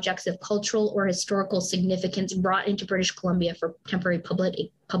other objects of cultural or historical significance brought into British Columbia for temporary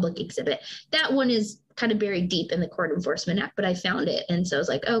public exhibit. That one is kind of buried deep in the Court Enforcement Act, but I found it, and so I was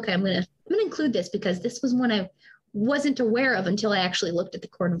like, okay, I'm gonna include this because this was one I wasn't aware of until I actually looked at the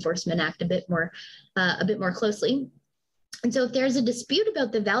Court Enforcement Act a bit more closely. And so if there's a dispute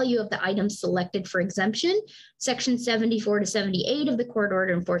about the value of the items selected for exemption, Section 74 to 78 of the Court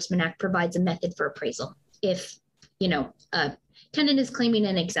Order Enforcement Act provides a method for appraisal. If, a tenant is claiming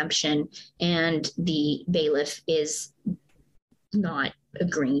an exemption and the bailiff is not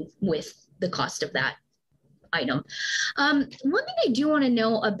agreeing with the cost of that item. One thing I do want to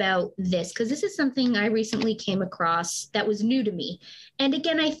know about this, because this is something I recently came across that was new to me. And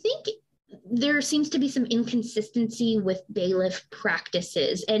again, I think there seems to be some inconsistency with bailiff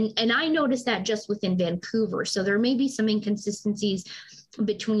practices. And I noticed that just within Vancouver. So there may be some inconsistencies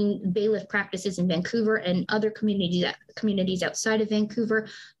between bailiff practices in Vancouver and other communities outside of Vancouver.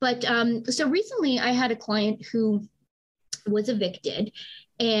 But so recently I had a client who was evicted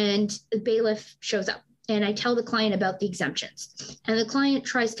and the bailiff shows up. And I tell the client about the exemptions, and the client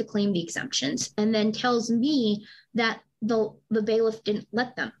tries to claim the exemptions and then tells me that the bailiff didn't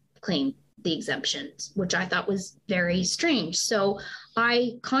let them claim the exemptions, which I thought was very strange. So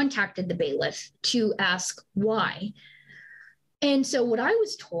I contacted the bailiff to ask why. And so what I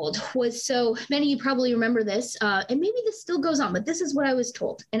was told was, so many of you probably remember this, and maybe this still goes on, but this is what I was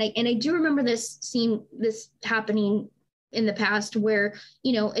told. And I do remember this happening in the past where,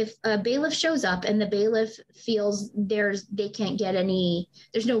 if a bailiff shows up and the bailiff feels they can't get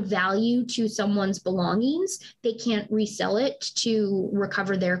there's no value to someone's belongings, they can't resell it to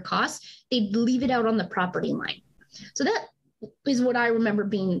recover their costs, they'd leave it out on the property line. So that is what I remember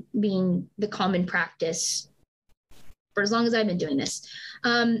being the common practice for as long as I've been doing this.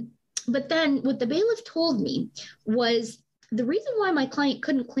 But then what the bailiff told me was the reason why my client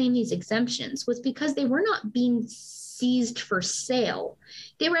couldn't claim these exemptions was because they were not being seized for sale.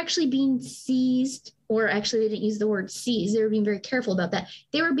 They were actually being seized, or actually they didn't use the word seize. They were being very careful about that.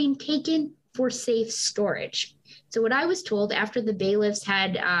 They were being taken for safe storage. So what I was told after the bailiffs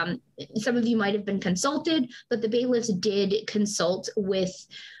had, some of you might have been consulted, but the bailiffs did consult with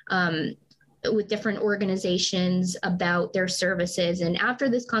different organizations about their services. And after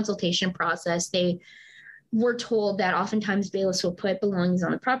this consultation process, they were told that oftentimes bailiffs will put belongings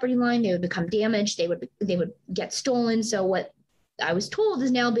on the property line, they would become damaged, they would get stolen. So what I was told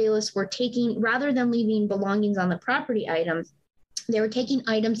is now bailiffs were taking, rather than leaving belongings on the property items, they were taking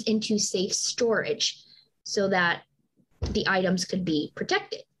items into safe storage so that the items could be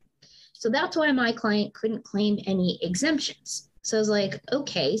protected. So that's why my client couldn't claim any exemptions. So I was like,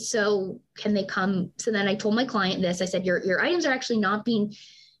 okay, so can they come? So then I told my client this. I said, your items are actually not being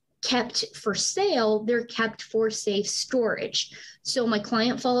kept for sale. They're kept for safe storage. So my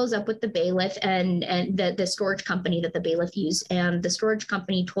client follows up with the bailiff and the storage company that the bailiff used. And the storage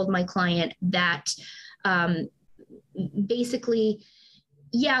company told my client that basically,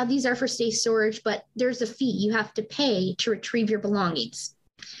 yeah, these are for safe storage, but there's a fee you have to pay to retrieve your belongings,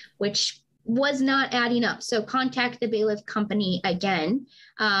 which was not adding up. So contact the bailiff company again.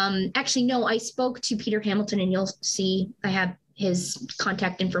 Actually, no, I spoke to Peter Hamilton, and you'll see I have his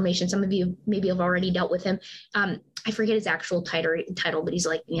contact information. Some of you maybe have already dealt with him. I forget his actual title, but he's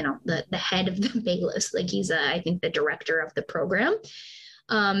like, the head of the bailiffs. Like he's, I think, the director of the program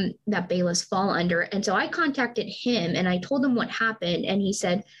that bailiffs fall under. And so I contacted him and I told him what happened. And he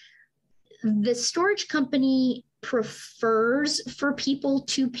said, the storage company prefers for people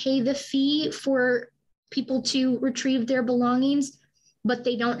to pay the fee for people to retrieve their belongings, but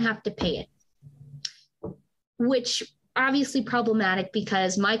they don't have to pay it, which obviously problematic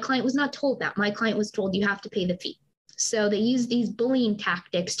because my client was not told that. My client was told you have to pay the fee. So they used these bullying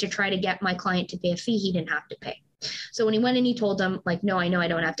tactics to try to get my client to pay a fee he didn't have to pay. So when he went and he told them, like, no, I know I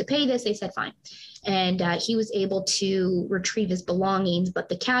don't have to pay this, they said, fine. And he was able to retrieve his belongings. But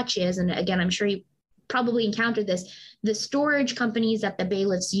the catch is, and again, I'm sure you probably encountered this, the storage companies that the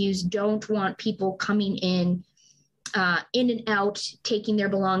bailiffs use don't want people coming in and out, taking their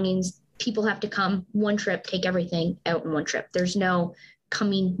belongings. People have to come one trip, take everything out in one trip. There's no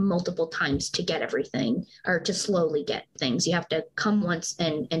coming multiple times to get everything or to slowly get things. You have to come once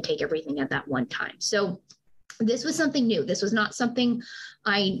and take everything at that one time. So this was something new. This was not something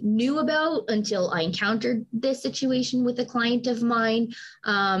I knew about until I encountered this situation with a client of mine.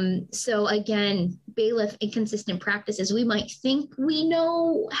 So again, bailiff inconsistent practices. We might think we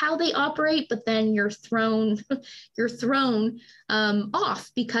know how they operate, but then you're thrown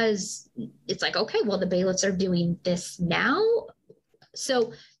off because it's like, okay, well, the bailiffs are doing this now.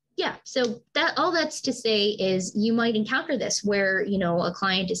 So yeah, so that all that's to say is you might encounter this where, a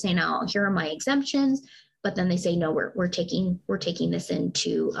client is saying, oh, here are my exemptions. But then they say, no, we're taking this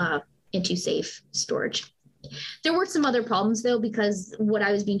into safe storage. There were some other problems though, because what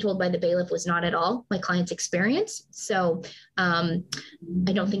I was being told by the bailiff was not at all my client's experience. So I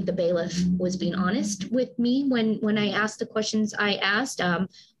don't think the bailiff was being honest with me when I asked the questions I asked.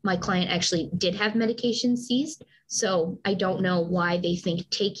 My client actually did have medication seized. So I don't know why they think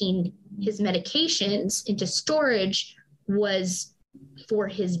taking his medications into storage was for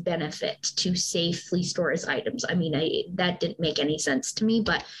his benefit to safely store his items. I mean, that didn't make any sense to me,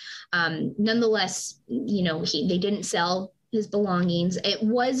 but nonetheless, they didn't sell his belongings. It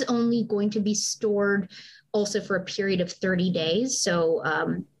was only going to be stored also for a period of 30 days. So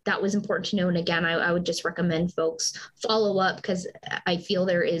that was important to know. And again, I would just recommend folks follow up because I feel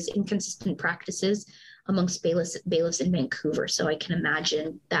there is inconsistent practices amongst bailiffs in Vancouver. So I can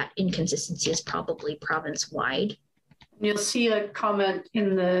imagine that inconsistency is probably province-wide. You'll see a comment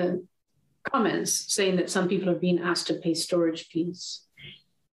in the comments saying that some people are being asked to pay storage fees.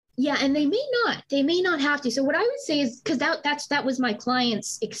 Yeah, and they may not have to. So what I would say is, because that was my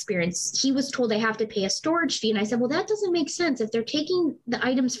client's experience. He was told they have to pay a storage fee. And I said, well, that doesn't make sense. If they're taking the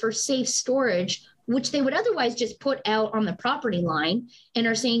items for safe storage, which they would otherwise just put out on the property line and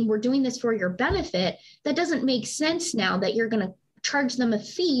are saying, we're doing this for your benefit, that doesn't make sense now that you're going to charge them a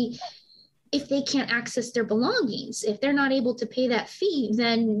fee if they can't access their belongings. If they're not able to pay that fee,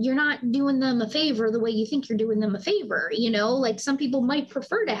 then you're not doing them a favor the way you think you're doing them a favor, like some people might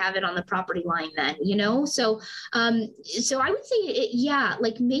prefer to have it on the property line then, So I would say,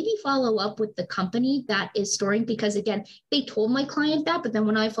 maybe follow up with the company that is storing, because again, they told my client that, but then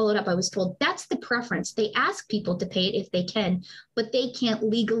when I followed up, I was told that's the preference. They ask people to pay it if they can, but they can't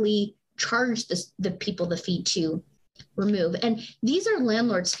legally charge the people the fee to remove. And these are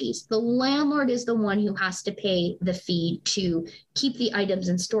landlord's fees. The landlord is the one who has to pay the fee to keep the items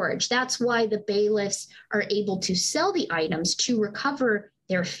in storage. That's why the bailiffs are able to sell the items to recover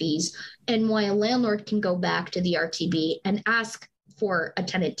their fees, and why a landlord can go back to the RTB and ask for a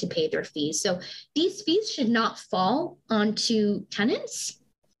tenant to pay their fees. So these fees should not fall onto tenants.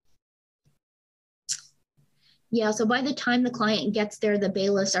 Yeah, so by the time the client gets there, the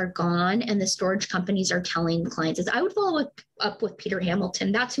bailiffs are gone and the storage companies are telling the clients. I would follow up with Peter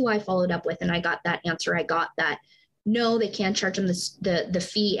Hamilton. That's who I followed up with, and I got that answer. I got that, no, they can't charge them the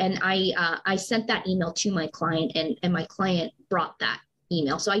fee. And I sent that email to my client, and my client brought that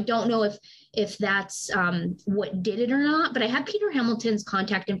email. So I don't know if that's what did it or not, but I had Peter Hamilton's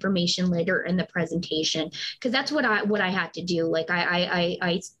contact information later in the presentation, because that's what I had to do. Like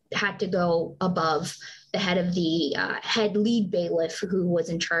I had to go above the head of the head lead bailiff who was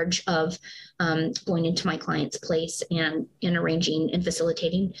in charge of going into my client's place and arranging and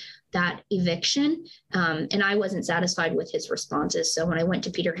facilitating that eviction. And I wasn't satisfied with his responses. So when I went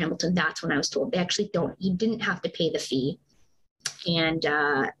to Peter Hamilton, that's when I was told he didn't have to pay the fee. And,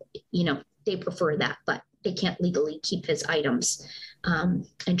 they prefer that, but they can't legally keep his items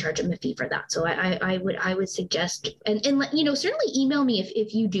and charge him a fee for that. So I would suggest, and certainly email me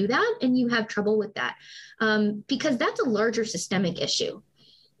if you do that and you have trouble with that, because that's a larger systemic issue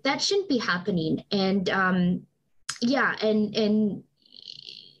that shouldn't be happening. And and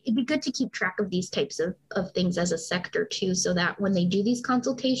it'd be good to keep track of these types of things as a sector too, so that when they do these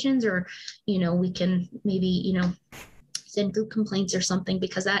consultations, or, we can maybe, send group complaints or something,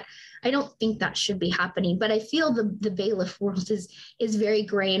 because I don't think that should be happening. But I feel the bailiff world is very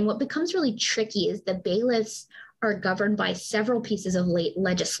gray. And what becomes really tricky is the bailiffs are governed by several pieces of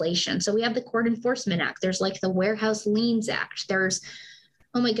legislation. So we have the Court Enforcement Act. There's like the Warehouse Liens Act. There's,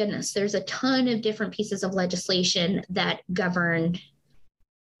 oh my goodness, there's a ton of different pieces of legislation that govern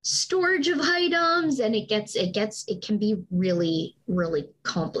storage of items, and it can be really, really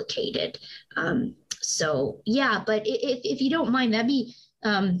complicated. So yeah, but if you don't mind, that'd be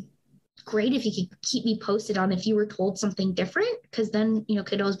great if you could keep me posted on if you were told something different, because then,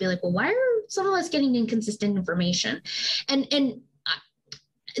 could always be like, well, why are some of us getting inconsistent information? And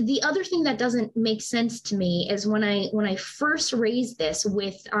the other thing that doesn't make sense to me is when I first raised this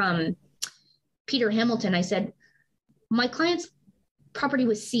with Peter Hamilton, I said, my client's property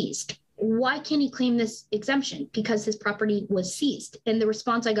was seized. Why can't he claim this exemption? Because his property was seized. And the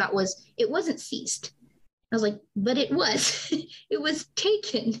response I got was, it wasn't seized. I was like, but it was. It was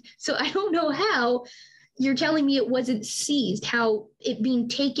taken. So I don't know how you're telling me it wasn't seized, how it being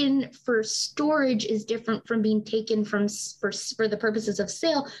taken for storage is different from being taken for the purposes of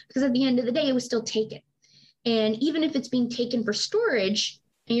sale, because at the end of the day, it was still taken. And even if it's being taken for storage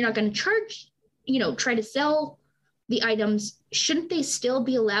and you're not going to charge, try to sell the items, shouldn't they still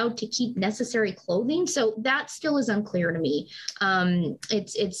be allowed to keep necessary clothing? So that still is unclear to me.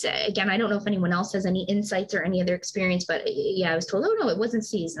 It's again, I don't know if anyone else has any insights or any other experience, but yeah, I was told, oh no, it wasn't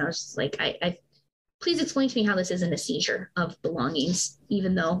seized. And I was just like, please explain to me how this isn't a seizure of belongings,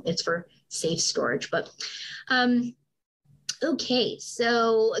 even though it's for safe storage. But okay,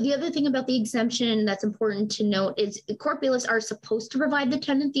 so the other thing about the exemption that's important to note is court bailiffs are supposed to provide the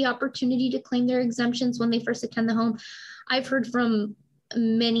tenant the opportunity to claim their exemptions when they first attend the home. I've heard from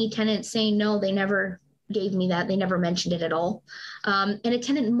many tenants saying, no, they never gave me that. They never mentioned it at all. And a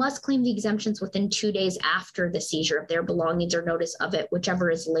tenant must claim the exemptions within 2 days after the seizure of their belongings or notice of it, whichever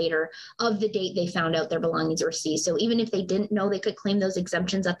is later of the date they found out their belongings were seized. So even if they didn't know they could claim those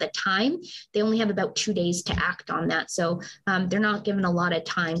exemptions at the time, they only have about 2 days to act on that. So they're not given a lot of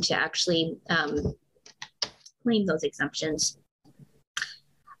time to actually claim those exemptions.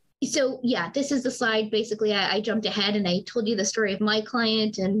 So yeah, this is the slide. Basically, I jumped ahead and I told you the story of my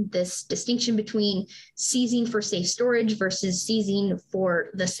client and this distinction between seizing for safe storage versus seizing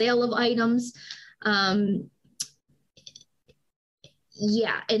for the sale of items.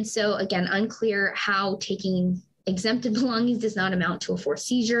 Yeah, and so again, unclear how taking exempted belongings does not amount to a forced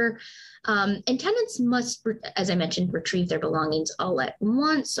seizure. And tenants must, as I mentioned, retrieve their belongings all at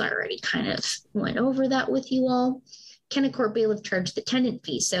once. So I already kind of went over that with you all. Can a court bailiff charge the tenant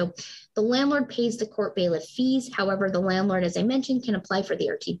fee? So the landlord pays the court bailiff fees. However, the landlord, as I mentioned, can apply for the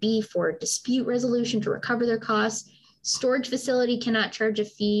RTB for dispute resolution to recover their costs. Storage facility cannot charge a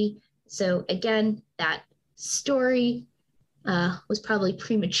fee. So again, that story was probably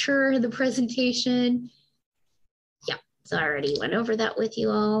premature in the presentation. Yeah, so I already went over that with you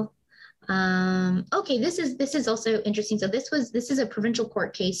all. Okay, this is also interesting. So this is a provincial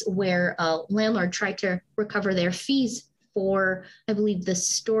court case where a landlord tried to recover their fees for, I believe, the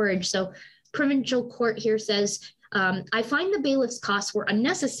storage. So provincial court here says, I find the bailiff's costs were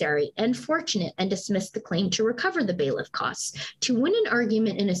unnecessary and fortunate and dismissed the claim to recover the bailiff costs. To win an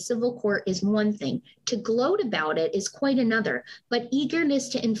argument in a civil court is one thing. To gloat about it is quite another. But eagerness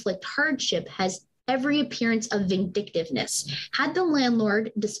to inflict hardship has every appearance of vindictiveness. Had the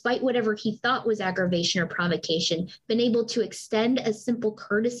landlord, despite whatever he thought was aggravation or provocation, been able to extend a simple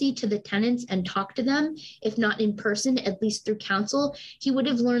courtesy to the tenants and talk to them, if not in person, at least through counsel, he would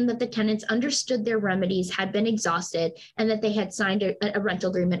have learned that the tenants understood their remedies had been exhausted and that they had signed a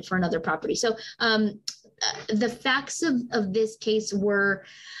rental agreement for another property. So the facts of this case were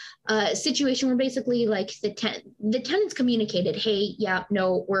a situation where basically like the tenants communicated, hey, yeah,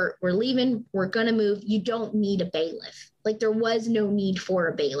 no, we're leaving, we're gonna move, you don't need a bailiff. Like there was no need for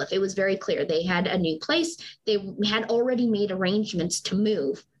a bailiff. It was very clear. They had a new place, they had already made arrangements to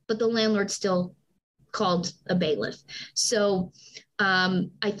move, but the landlord still called a bailiff. So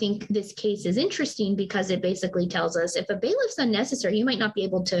I think this case is interesting because it basically tells us if a bailiff's unnecessary, you might not be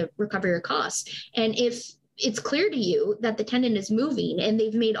able to recover your costs. And if it's clear to you that the tenant is moving and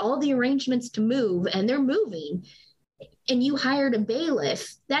they've made all the arrangements to move and they're moving, and you hired a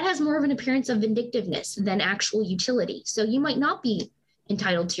bailiff, that has more of an appearance of vindictiveness than actual utility. So you might not be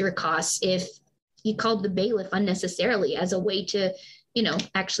entitled to your costs if you called the bailiff unnecessarily as a way to,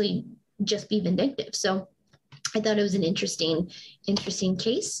 actually just be vindictive. So I thought it was an interesting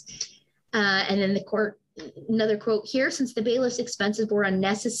case. And then the court, another quote here, since the bailiff's expenses were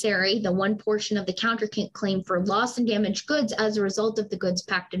unnecessary, the one portion of the counterclaim for loss and damaged goods as a result of the goods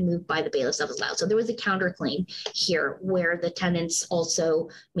packed and moved by the bailiffs that was allowed. So there was a counterclaim here where the tenants also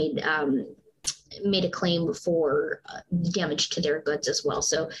made a claim for damage to their goods as well.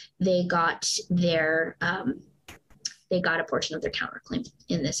 So they got a portion of their counterclaim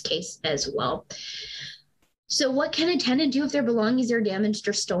in this case as well. So what can a tenant do if their belongings are damaged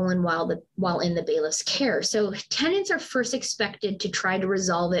or stolen while in the bailiff's care? So tenants are first expected to try to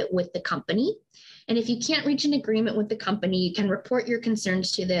resolve it with the company. And if you can't reach an agreement with the company, you can report your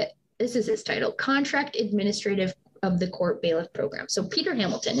concerns to this is his title, Contract Administrative of the Court Bailiff Program. So Peter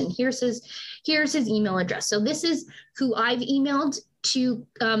Hamilton, and here's his email address. So this is who I've emailed to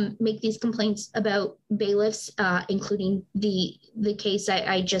make these complaints about bailiffs, including the case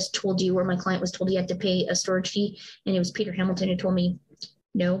I just told you where my client was told he had to pay a storage fee, and it was Peter Hamilton who told me,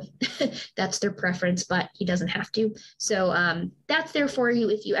 no, that's their preference, but he doesn't have to. So that's there for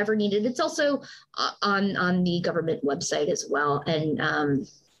you if you ever need it. It's also on the government website as well. And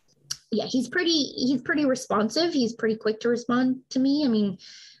yeah, he's pretty responsive. He's pretty quick to respond to me. I mean,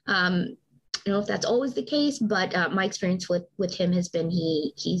 I don't know if that's always the case, but my experience with him has been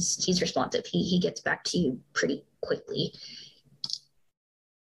he's responsive. He gets back to you pretty quickly.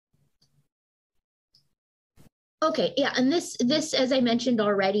 Okay, yeah, and this, as I mentioned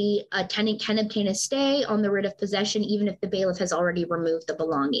already, a tenant can obtain a stay on the writ of possession even if the bailiff has already removed the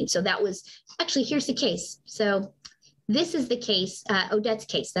belongings. So that was, actually, here's the case. So this is the case, Odette's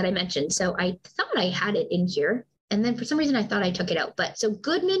case that I mentioned. So I thought I had it in here, and then for some reason I thought I took it out. But so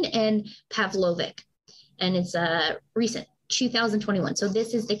Goodman and Pavlovic, and it's recent, 2021. So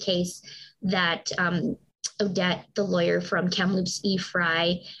this is the case that Odette, the lawyer from Kamloops E.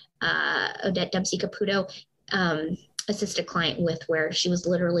 Fry, Odette Dempsey Caputo, assisted a client with, where she was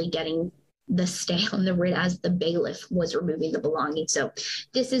literally getting the stay on the writ as the bailiff was removing the belongings. So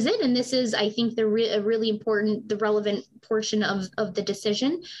this is it. And this is, I think, the really important, the relevant portion of the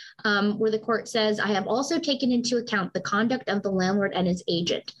decision, where the court says, I have also taken into account the conduct of the landlord and his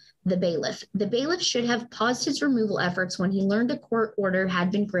agent, the bailiff. The bailiff should have paused his removal efforts when he learned a court order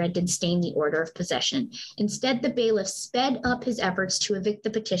had been granted staying the order of possession. Instead, the bailiff sped up his efforts to evict the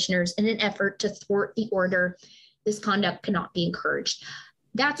petitioners in an effort to thwart the order. This conduct cannot be encouraged.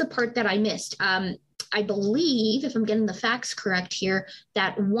 That's a part that I missed. I believe, if I'm getting the facts correct here,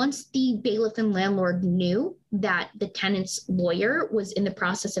 that once the bailiff and landlord knew that the tenant's lawyer was in the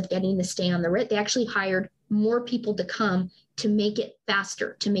process of getting the stay on the writ, they actually hired more people to come to make it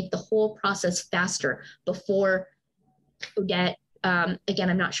faster, to make the whole process faster before Odette, again,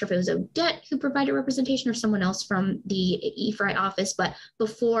 I'm not sure if it was Odette who provided representation or someone else from the EFRI office, but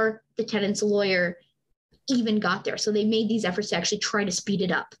before the tenant's lawyer even got there. So they made these efforts to actually try to speed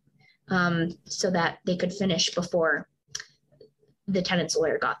it up so that they could finish before the tenant's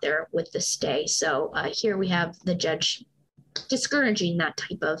lawyer got there with the stay. So here we have the judge discouraging that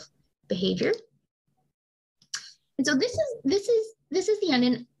type of behavior. And so this is the end.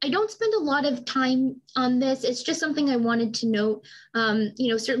 And I don't spend a lot of time on this. It's just something I wanted to note.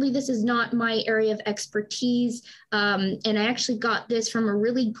 Certainly this is not my area of expertise. And I actually got this from a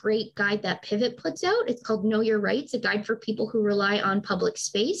really great guide that Pivot puts out. It's called Know Your Rights, a guide for people who rely on public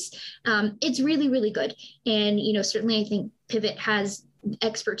space. It's really, really good. And, certainly I think Pivot has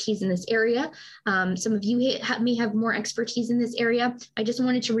expertise in this area. Some of you may have more expertise in this area. I just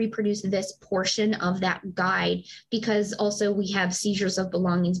wanted to reproduce this portion of that guide because also we have seizures of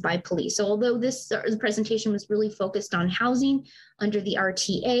belongings by police. So although the presentation was really focused on housing under the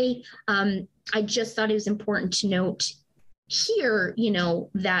RTA, I just thought it was important to note here,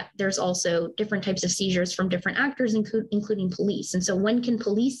 that there's also different types of seizures from different actors, including police. And so when can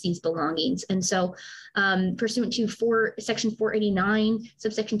police seize belongings? And so pursuant to Section 489,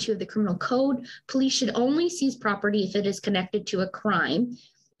 subsection 2 of the Criminal Code, police should only seize property if it is connected to a crime,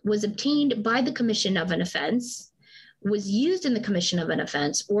 was obtained by the commission of an offense, was used in the commission of an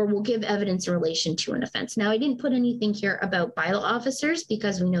offense, or will give evidence in relation to an offense. Now, I didn't put anything here about bylaw officers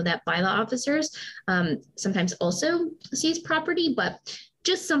because we know that bylaw officers sometimes also seize property, but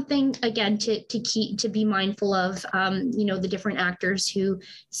just something, again, to be mindful of, the different actors who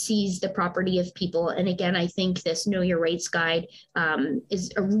seize the property of people. And again, I think this Know Your Rights guide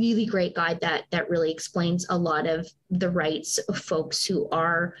is a really great guide that really explains a lot of the rights of folks who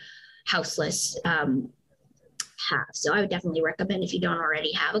are houseless have. So I would definitely recommend, if you don't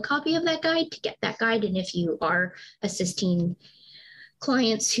already have a copy of that guide, to get that guide. And if you are assisting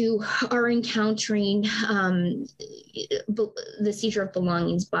clients who are encountering the seizure of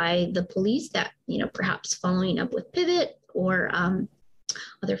belongings by the police, that, perhaps following up with Pivot or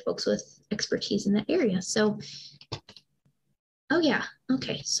other folks with expertise in that area. So, oh yeah,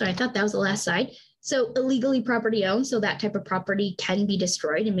 okay, sorry, I thought that was the last slide. So illegally property owned, so that type of property can be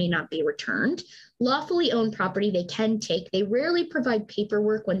destroyed and may not be returned. Lawfully owned property they can take. They rarely provide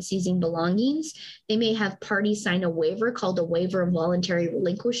paperwork when seizing belongings. They may have parties sign a waiver called a waiver of voluntary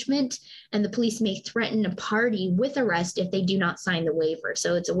relinquishment, and the police may threaten a party with arrest if they do not sign the waiver.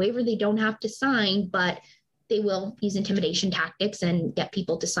 So it's a waiver they don't have to sign, but they will use intimidation tactics and get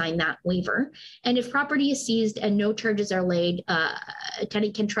people to sign that waiver. And if property is seized and no charges are laid, a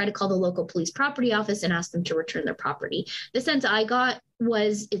tenant can try to call the local police property office and ask them to return their property. The sense I got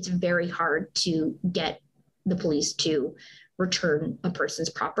was it's very hard to get the police to return a person's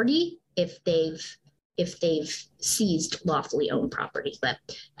property if they've seized lawfully owned property. But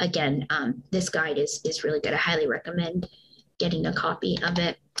again, this guide is really good. I highly recommend getting a copy of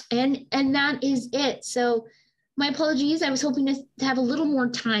it. And that is it. So my apologies. I was hoping to have a little more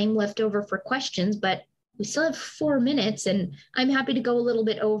time left over for questions, but we still have 4 minutes, and I'm happy to go a little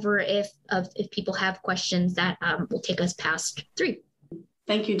bit over if people have questions that will take us past 3.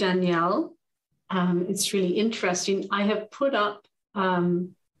 Thank you, Danielle. It's really interesting. I have put up the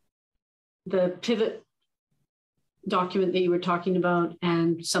Pivot document that you were talking about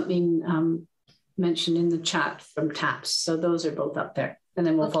and something mentioned in the chat from TAPS. So those are both up there, and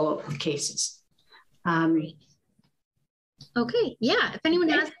then we'll follow up with cases. Okay, yeah. If anyone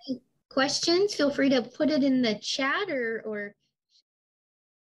has any questions, feel free to put it in the chat or